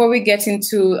 But before we get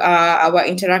into our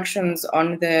interactions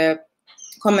on the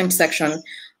comment section,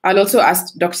 I'll also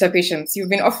ask Dr. Patience. You've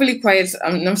been awfully quiet.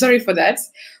 I'm sorry for that,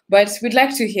 but we'd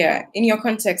like to hear, in your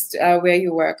context where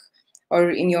you work,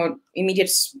 or in your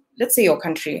immediate, let's say your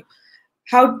country,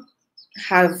 how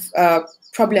have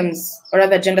problems, or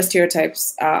rather gender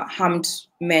stereotypes, harmed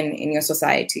men in your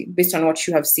society, based on what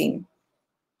you have seen?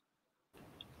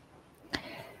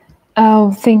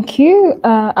 Thank you.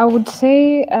 I would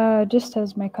say, just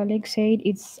as my colleague said,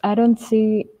 I don't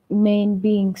see men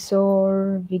being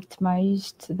so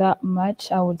victimized that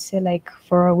much. I would say, like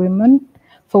for women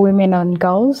and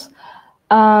girls.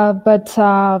 But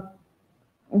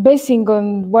basing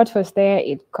on what was there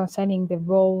concerning the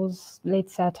roles,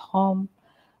 let's say at home,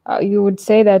 you would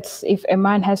say that if a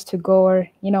man has to go or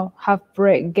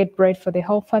get bread for the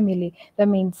whole family, that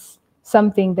means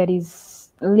something that is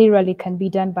literally can be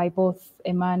done by both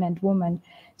a man and woman.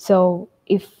 So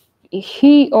if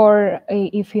he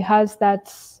has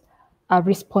that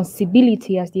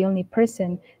responsibility as the only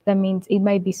person, that means it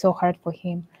might be so hard for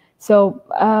him. So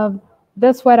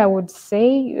that's what I would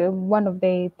say. One of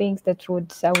the things that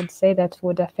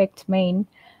would affect men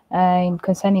in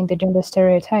concerning the gender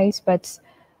stereotypes. But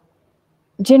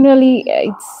generally,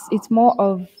 it's more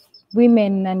of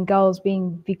women and girls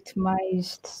being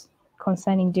victimized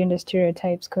concerning gender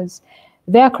stereotypes, because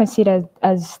they are considered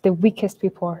as the weakest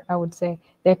people. I would say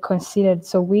they're considered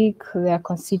so weak. They are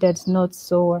considered not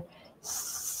so.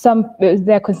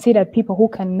 They're considered people who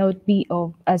cannot be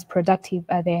as productive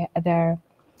as they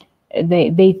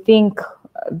think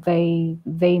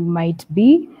they might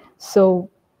be. So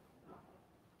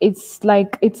it's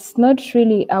not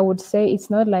really, I would say, it's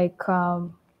not like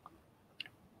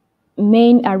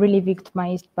men are really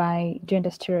victimized by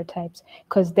gender stereotypes,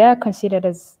 because they are considered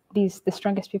as the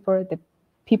strongest people, the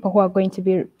people who are going to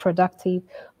be productive,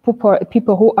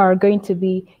 people who are going to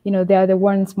be, they are the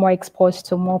ones more exposed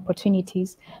to more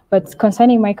opportunities. But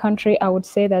concerning my country, I would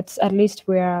say that at least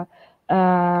we are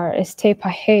a step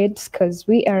ahead, because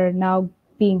we are now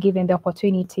being given the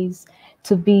opportunities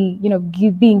to be,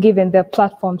 being given the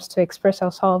platforms to express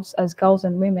ourselves as girls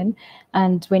and women.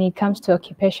 And when it comes to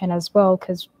occupation as well,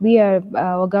 because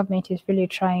our government is really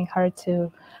trying hard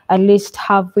to at least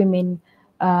have women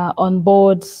on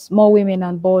boards, more women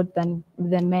on board than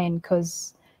men,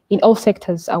 because in all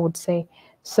sectors, I would say.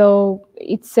 So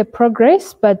it's a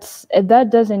progress, but that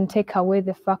doesn't take away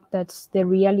the fact that the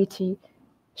reality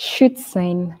shoots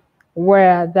in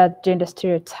where that gender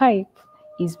stereotype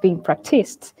is being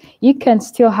practiced. You can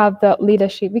still have that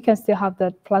leadership, we can still have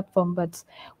that platform, but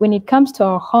when it comes to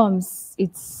our homes,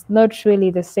 it's not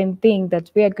really the same thing that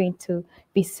we are going to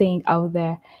be seeing out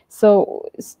there. So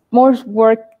more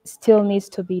work still needs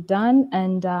to be done,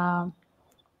 and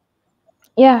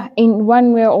yeah, in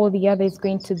one way or the other, it's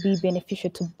going to be beneficial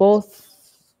to both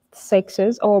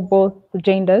sexes or both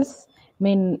genders,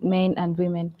 men and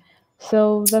women.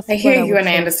 So that's I what hear I you, would and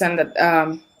say. I understand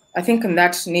that. I think in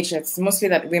that nature, it's mostly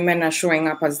that women are showing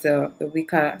up as the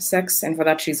weaker sex, and for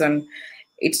that reason,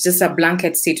 it's just a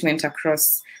blanket statement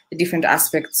across the different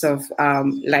aspects of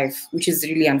life, which is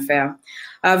really unfair.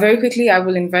 Very quickly, I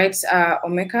will invite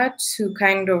Omeka to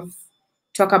kind of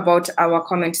talk about our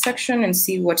comment section and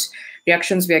see what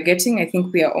reactions we are getting. I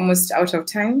think we are almost out of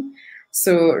time.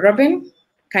 So Robin,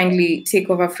 kindly take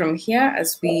over from here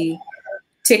as we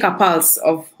take a pulse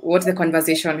of what the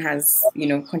conversation has,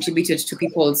 contributed to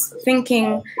people's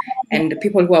thinking and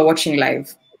people who are watching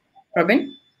live.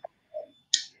 Robin?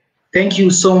 Thank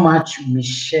you so much,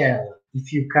 Michelle.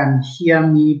 If you can hear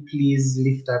me, please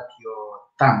lift up your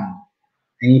thumb.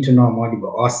 I need to know I'm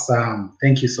audible. Awesome.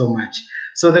 Thank you so much.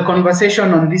 So the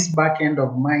conversation on this back end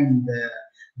of mine,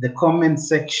 the comment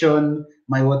section,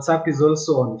 my WhatsApp is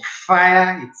also on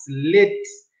fire. It's lit.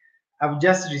 I've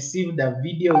just received a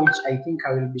video which I think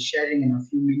I will be sharing in a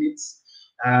few minutes.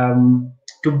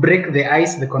 To break the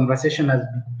ice, the conversation has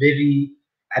been very,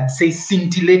 I'd say,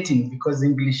 scintillating, because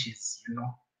English is,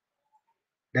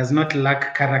 does not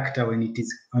lack character when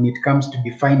it comes to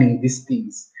defining these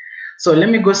things. So let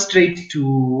me go straight to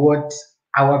what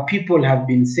our people have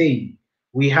been saying.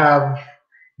 We have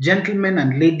gentlemen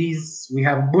and ladies. We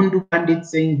have Bundu Bandit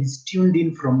saying he's tuned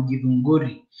in from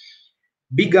Githunguri.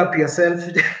 Big up yourself.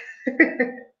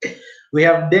 We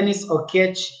have Dennis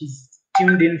Okech, he's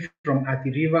tuned in from Athi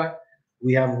River.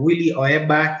 We have Willie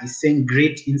Oeba, he's saying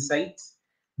great insights.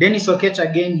 Dennis Okech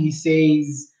again, he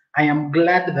says, I am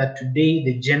glad that today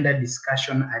the gender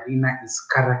discussion arena is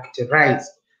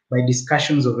characterized by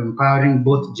discussions of empowering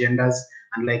both genders,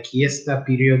 unlike yester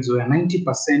periods where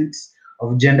 90%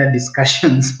 of gender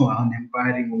discussions were on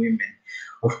empowering women.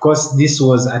 Of course, this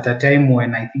was at a time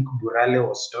when I think Burale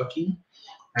was talking.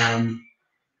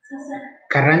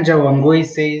 Karanja Wangoi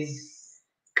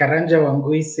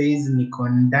says niko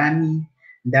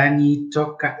ndani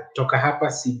toka hapa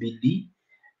CBD.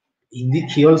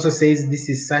 He also says this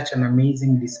is such an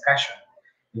amazing discussion.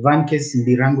 Vankes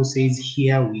Ndirangu says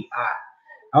here we are.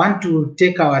 I want to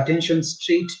take our attention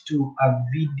straight to a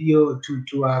video,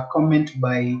 to a comment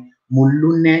by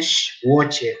Mulunesh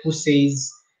Woche, who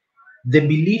says the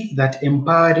belief that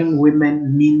empowering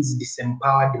women means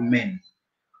disempowered men.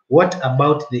 What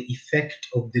about the effect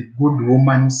of the good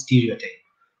woman stereotype,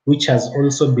 which has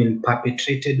also been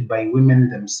perpetrated by women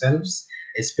themselves,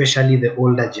 especially the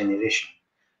older generation?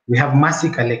 We have Masi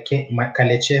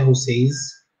Kaleche who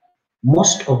says,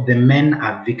 most of the men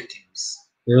are victims.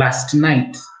 Last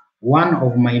night, one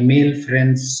of my male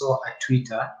friends saw a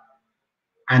Twitter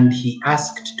and he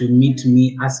asked to meet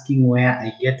me, asking where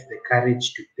I get the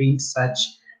courage to paint such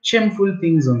shameful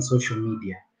things on social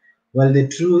media. Well, the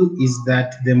truth is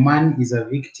that the man is a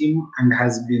victim and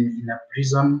has been in a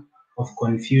prison of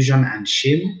confusion and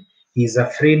shame. He is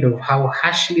afraid of how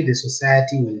harshly the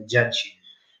society will judge him.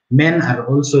 Men are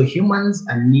also humans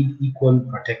and need equal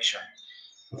protection.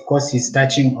 Of course, he's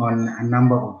touching on a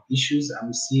number of issues.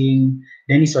 I'm seeing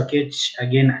Dennis Okech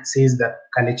again says that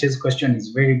Kaleche's question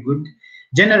is very good.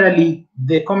 Generally,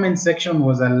 the comment section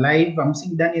was alive. I'm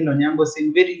seeing Daniel Onyango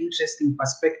saying very interesting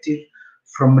perspective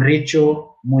from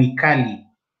Rachel Muikali.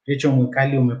 Rachel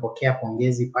Muikali, umepokea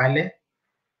pongezi pale.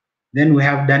 Then we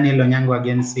have Daniel Onyango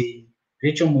again saying,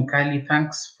 Rachel Muikali,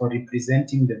 thanks for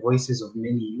representing the voices of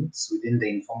many youths within the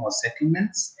informal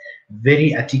settlements.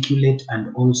 Very articulate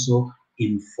and also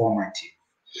informative.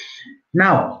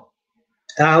 Now,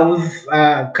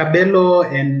 Kabelo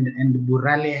and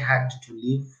Burale had to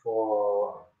leave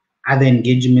for other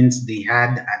engagements they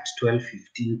had at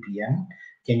 12:15 p.m.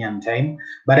 Kenyan time.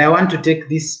 But I want to take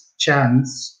this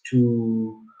chance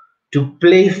to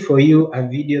play for you a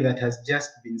video that has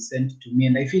just been sent to me,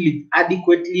 and I feel it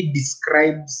adequately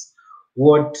describes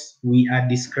what we are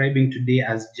describing today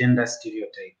as gender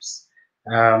stereotypes.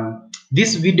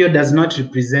 This video does not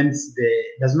represent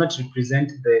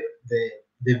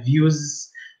the views,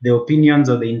 the opinions,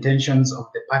 or the intentions of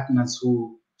the partners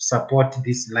who support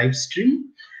this live stream.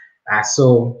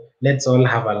 So let's all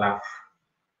have a laugh.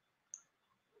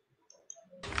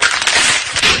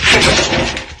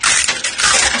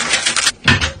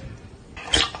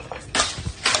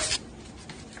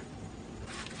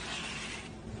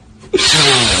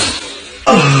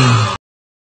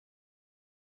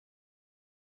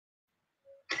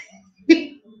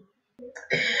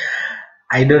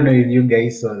 I don't know if you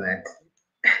guys saw that.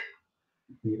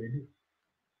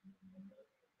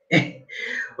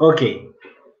 Okay.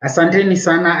 Asanteni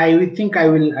sana. I think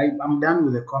I'm done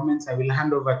with the comments. I will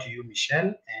hand over to you,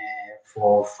 Michelle,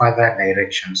 for further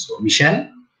direction. So, Michelle,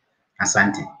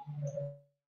 asante.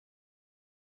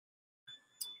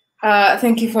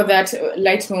 Thank you for that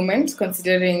light moment,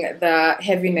 considering the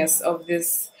heaviness of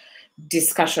this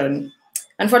discussion.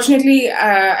 Unfortunately,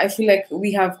 I feel like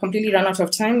we have completely run out of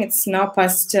time. It's now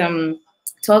past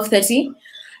 12:30.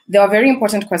 There are very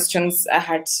important questions I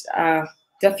had.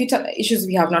 There are a few issues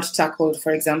we have not tackled,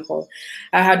 for example.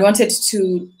 I had wanted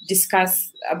to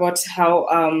discuss about how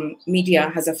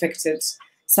media has affected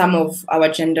some of our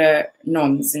gender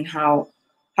norms and how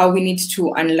we need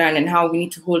to unlearn and how we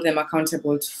need to hold them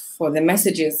accountable for the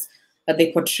messages that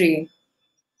they portray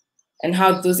and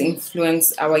how those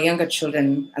influence our younger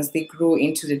children as they grow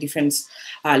into the different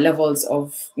levels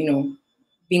of,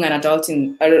 being an adult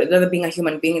or rather being a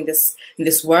human being in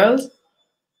this world.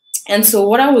 And so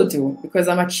what I will do, because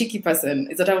I'm a cheeky person,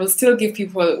 is that I will still give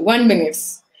people 1 minute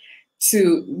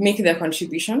to make their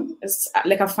contribution. It's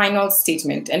like a final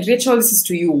statement. And Rachel, this is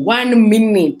to you. 1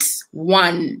 minute.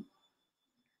 One.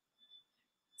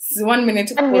 It's 1 minute.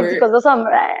 Because also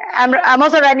I'm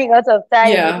also running out of time.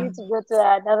 Yeah. We need to go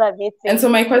to another meeting. And so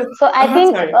my question. So I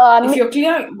think if you're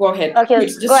clear, go ahead. Okay,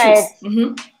 just go ahead.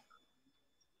 Mm-hmm.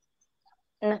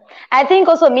 I think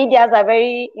also media has a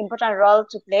very important role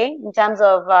to play in terms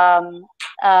of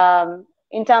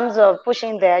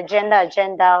pushing the agenda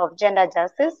of gender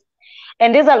justice.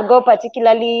 And this will go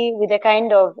particularly with the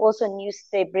kind of also news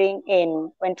they bring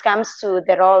in when it comes to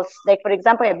the roles. Like, for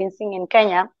example, I've been seeing in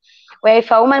Kenya, where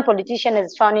if a woman politician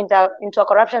is found into a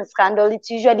corruption scandal, it's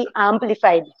usually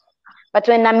amplified. But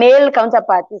when a male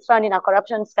counterpart is found in a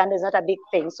corruption scandal, it's not a big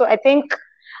thing. So I think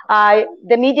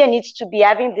the media needs to be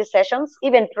having these sessions,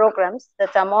 even programs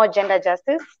that are more gender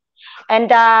justice.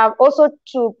 And also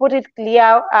to put it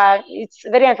clear, it's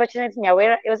very unfortunate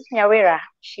Nyawera, it was Nyawera,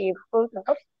 she pulled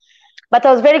off. But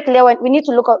I was very clear when we need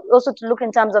to look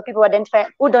in terms of people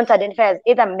who don't identify as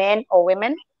either men or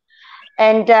women,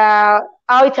 and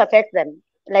how it affects them.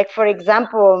 Like, for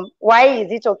example, why is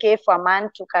it okay for a man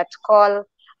to catcall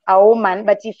a woman,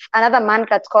 but if another man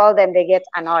catcall them, they get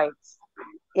annoyed?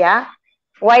 Yeah.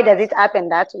 Why does it happen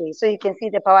that way? So you can see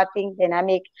the power thing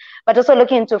dynamic, but also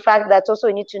looking into the fact that also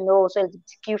we need to know also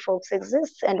LGBTQ folks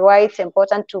exist and why it's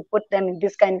important to put them in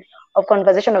this kind of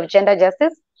conversation of gender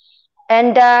justice.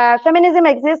 And feminism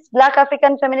exists, Black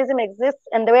African feminism exists.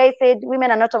 And the way I said,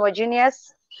 women are not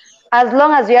homogeneous. As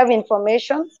long as you have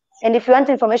information, and if you want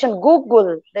information,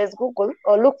 Google, there's Google,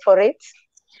 or look for it.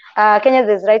 Kenya,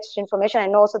 there's right to information. I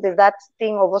know also there's that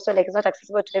thing of also like it's not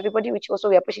accessible to everybody, which also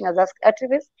we are pushing as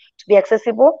activists to be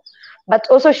accessible, but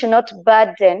also should not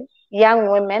burden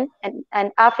young women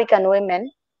and African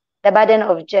women, the burden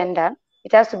of gender.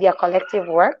 It has to be a collective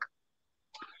work.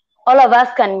 All of us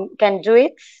can do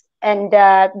it. And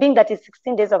being that it's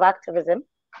 16 days of activism,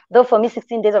 though for me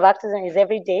 16 days of activism is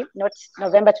every day, not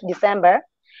November to December,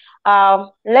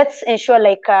 let's ensure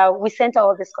like we center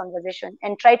all this conversation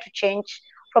and try to change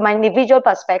from an individual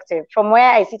perspective, from where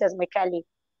I sit as Mikali.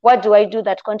 What do I do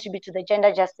that contribute to the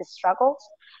gender justice struggles?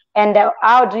 And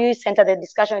how do you center the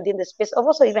discussion within the space of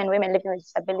also even women living with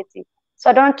disability? So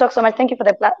I don't talk so much. Thank you for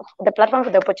the platform, for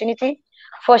the opportunity,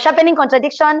 for sharpening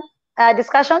contradiction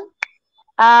discussion.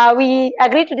 We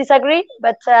agree to disagree,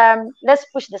 but let's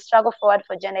push the struggle forward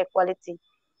for gender equality.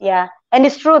 Yeah, and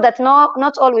it's true that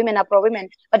not all women are pro-women,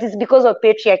 but it's because of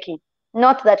patriarchy.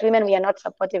 Not that women, we are not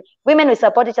supportive. Women, we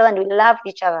support each other and we love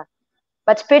each other.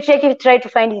 But patriarchy try to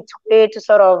find its way to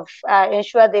sort of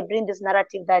ensure they bring this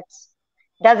narrative that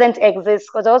doesn't exist.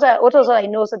 Because also I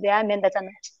know, so there are men that are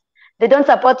not, they don't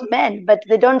support men, but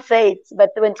they don't say it. But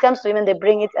when it comes to women, they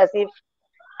bring it as if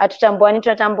atutambuani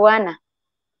tunatambuana.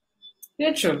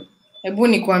 Rachel, hebu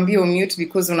nikuambie mute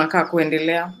because unakaa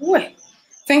kuendelea.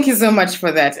 Thank you so much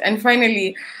for that. And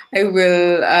finally, I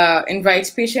will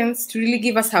invite Patience to really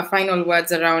give us her final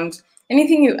words around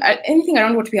anything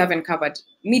around what we haven't covered,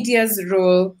 media's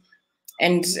role,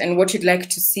 and what you'd like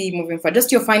to see moving forward.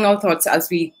 Just your final thoughts as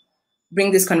we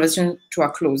bring this conversation to a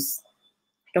close.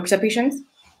 Dr. Patience?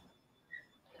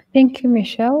 Thank you,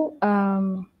 Michelle.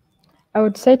 I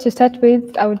would say to start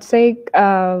with, I would say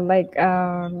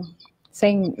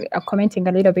commenting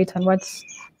a little bit on what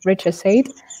Rachel said.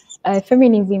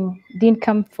 Feminism didn't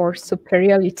come for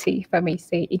superiority, if I may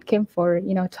say. It came for,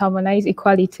 to harmonize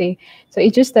equality. So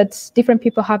it's just that different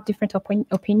people have different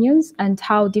opinions, and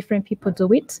how different people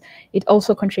do it, it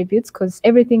also contributes, because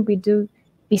everything we do,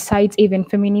 besides even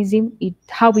feminism,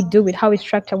 how we do it, how we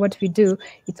structure what we do,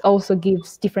 it also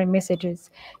gives different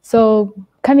messages. So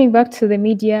coming back to the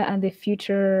media and the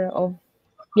future of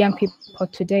young people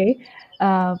today,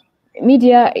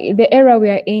 media, the era we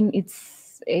are in,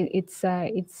 it's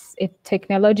a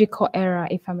technological era,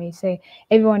 if I may say.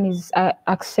 Everyone is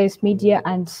access media,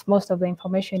 and most of the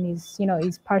information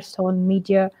is passed on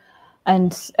media,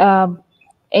 and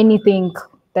anything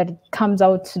that comes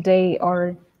out today,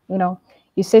 or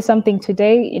you say something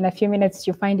today, in a few minutes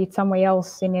you find it somewhere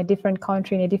else, in a different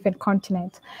country, in a different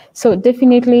continent. So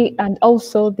definitely, and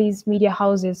also these media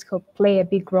houses could play a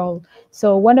big role.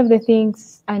 So one of the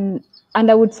things, and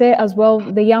I would say as well,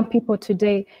 the young people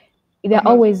today, they're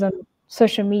always on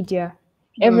social media.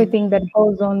 Everything that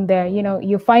goes on there,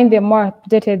 you find them more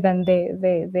updated than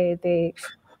the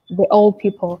old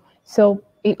people. So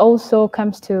it also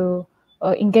comes to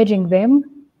engaging them.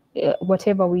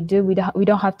 Whatever we do, we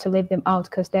don't have to leave them out,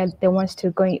 because they're the ones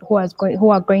who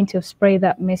are going to spread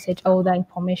that message, all that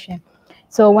information.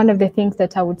 So one of the things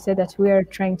that I would say that we are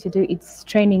trying to do is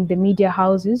training the media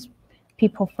houses,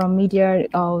 people from media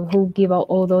who give out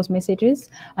all those messages,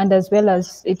 and as well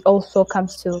as it also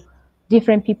comes to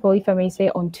different people, if I may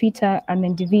say, on Twitter. An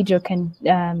individual can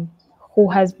who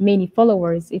has many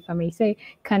followers, if I may say,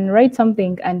 can write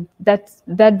something, and that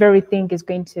very thing is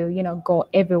going to go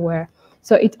everywhere.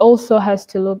 So it also has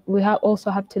to look. We also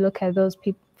have to look at those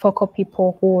focal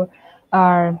people who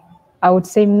are, I would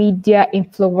say, media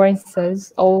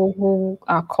influencers, or who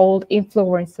are called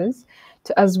influencers,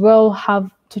 to as well have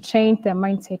to change their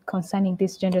mindset concerning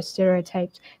these gender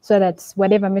stereotypes, so that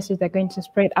whatever message they're going to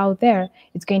spread out there,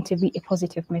 it's going to be a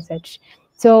positive message.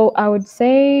 So I would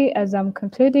say, as I'm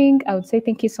concluding, I would say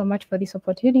thank you so much for this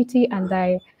opportunity, and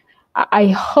I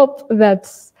hope that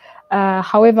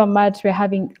however much we're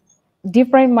having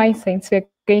different mindsets, we're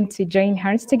going to join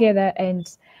hands together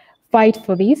and fight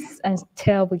for this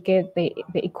until we get the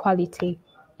equality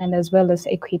and as well as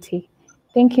equity.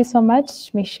 Thank you so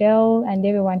much, Michelle, and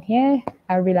everyone here.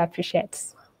 I really appreciate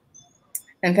it.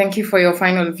 And thank you for your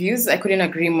final views. I couldn't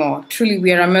agree more. Truly,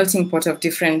 we are a melting pot of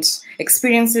different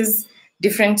experiences,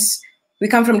 we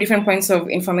come from different points of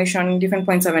information, different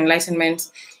points of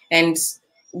enlightenment, and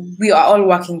we are all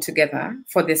working together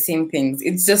for the same things.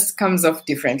 It just comes off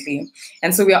differently.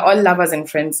 And so we are all lovers and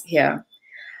friends here.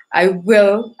 I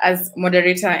will, as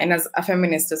moderator and as a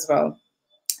feminist as well,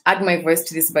 add my voice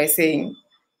to this by saying,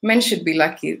 men should be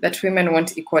lucky that women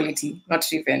want equality, not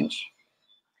revenge.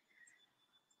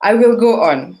 I will go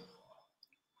on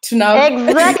to now.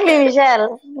 Exactly,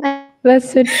 Michelle.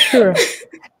 That's so true.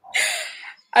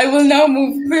 I will now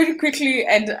move very quickly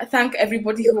and thank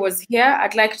everybody who was here.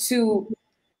 I'd like to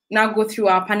now go through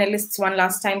our panelists one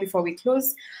last time before we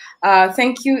close.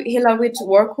 Thank you, Hilawit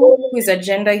Worku, who is a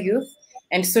gender youth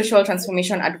and social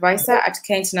transformation advisor at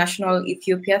Care International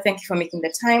Ethiopia. Thank you for making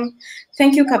the time.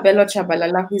 Thank you, Kabelo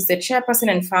Chabalala, who is the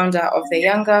chairperson and founder of the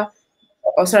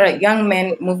Young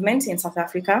Men Movement in South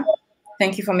Africa.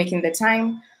 Thank you for making the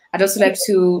time. I'd also like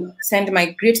to send my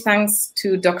great thanks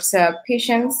to Dr.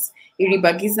 Patience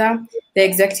Iribagiza, the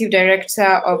Executive Director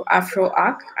of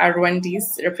Afro-ARC, our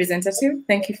Rwandese representative.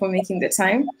 Thank you for making the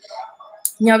time.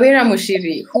 Nyawera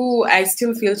Mushiri, who I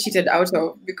still feel cheated out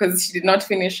of because she did not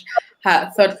finish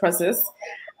her thought process,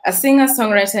 a singer,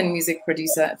 songwriter, and music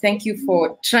producer. Thank you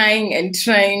for trying and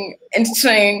trying and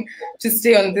trying to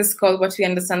stay on this call, but we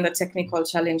understand that technical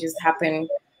challenges happen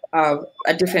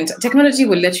at different. Technology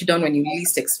will let you down when you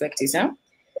least expect it. Huh?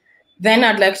 Then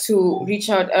I'd like to reach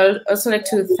out. I'd also like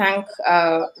to thank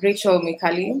Rachel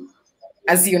Mikali,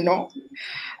 as you know,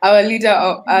 our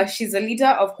leader. She's a leader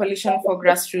of Coalition for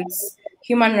Grassroots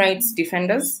Human Rights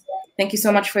Defenders. Thank you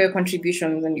so much for your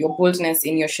contributions and your boldness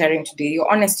in your sharing today,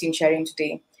 your honesty in sharing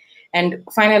today. And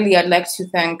finally, I'd like to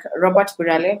thank Robert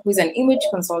Burale, who is an image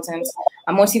consultant,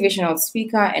 a motivational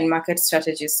speaker, and market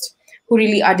strategist, who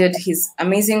really added his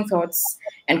amazing thoughts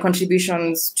and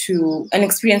contributions to, and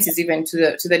experiences even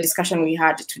to the discussion we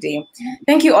had today.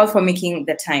 Thank you all for making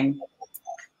the time.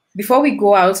 Before we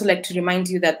go, I also like to remind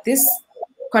you that this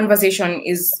conversation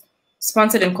is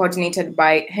sponsored and coordinated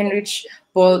by Heinrich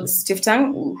Boll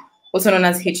Stiftung, also known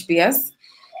as HBS,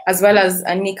 as well as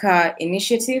a Nika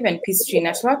Initiative and Peace Tree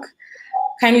Network.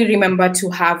 Kindly remember to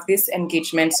have this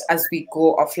engagement as we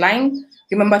go offline.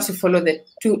 Remember to follow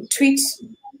to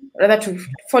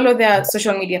follow their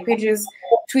social media pages,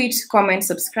 tweet, comment,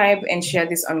 subscribe, and share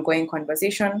this ongoing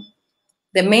conversation.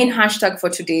 The main hashtag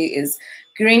for today is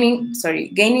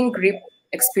gaining grip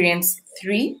experience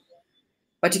 3.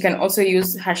 But you can also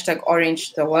use hashtag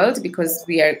Orange the World because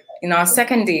we are in our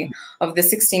second day of the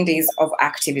 16 days of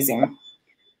activism.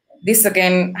 This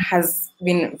again has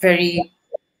been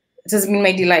it has been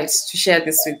my delight to share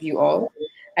this with you all.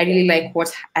 I really like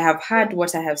what I have heard,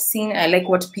 what I have seen. I like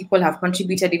what people have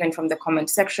contributed even from the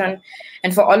comment section.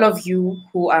 And for all of you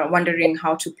who are wondering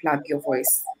how to plug your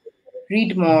voice,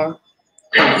 read more,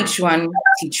 and each one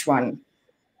teach one.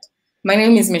 My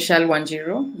name is Michelle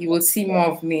Wanjiru. You will see more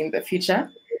of me in the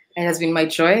future. It has been my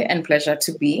joy and pleasure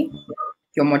to be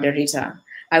your moderator.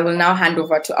 I will now hand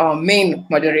over to our main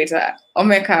moderator,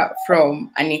 Omeka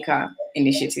from Anika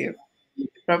Initiative.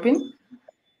 Robin?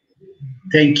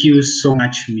 Thank you so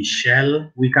much,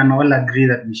 Michelle. We can all agree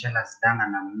that Michelle has done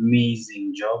an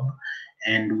amazing job,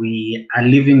 and we are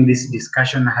leaving this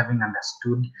discussion having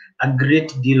understood a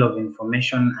great deal of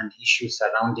information and issues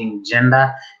surrounding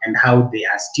gender and how they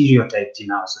are stereotyped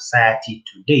in our society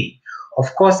today.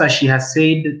 Of course, as she has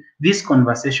said, this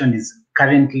conversation is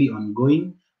currently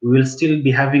ongoing. We will still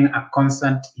be having a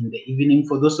concert in the evening.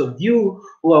 For those of you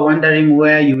who are wondering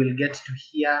where you will get to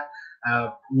hear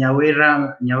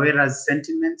Nyawera's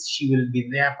sentiments, she will be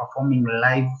there performing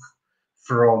live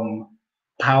from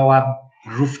Power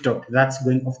Rooftop. That's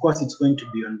going, of course, it's going to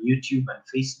be on YouTube and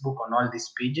Facebook on all these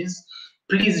pages.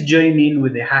 Please join in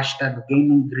with the hashtag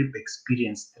Gaining Grip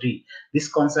Experience 3. This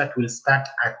concert will start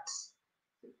at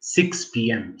 6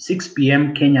 p.m.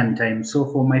 Kenyan time.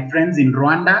 So for my friends in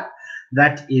Rwanda,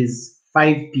 that is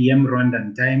 5 p.m.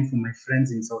 Rwandan time. For my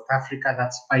friends in South Africa,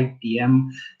 that's 5 p.m.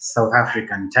 South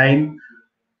African time.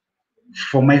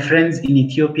 For my friends in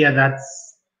Ethiopia,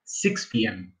 that's 6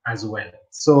 p.m. as well.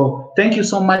 So thank you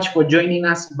so much for joining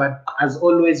us. But as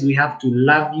always, we have to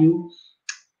love you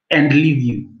and leave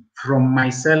you. From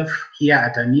myself here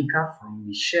at Anika, from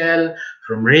Michelle,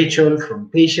 from Rachel, from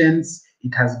Patience,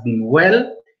 it has been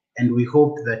well. And we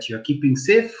hope that you're keeping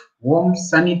safe, warm,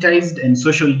 sanitized, and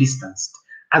social distanced,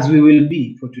 as we will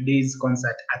be for today's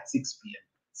concert at 6 p.m.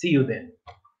 See you then.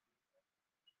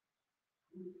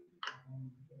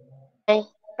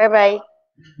 Bye-bye.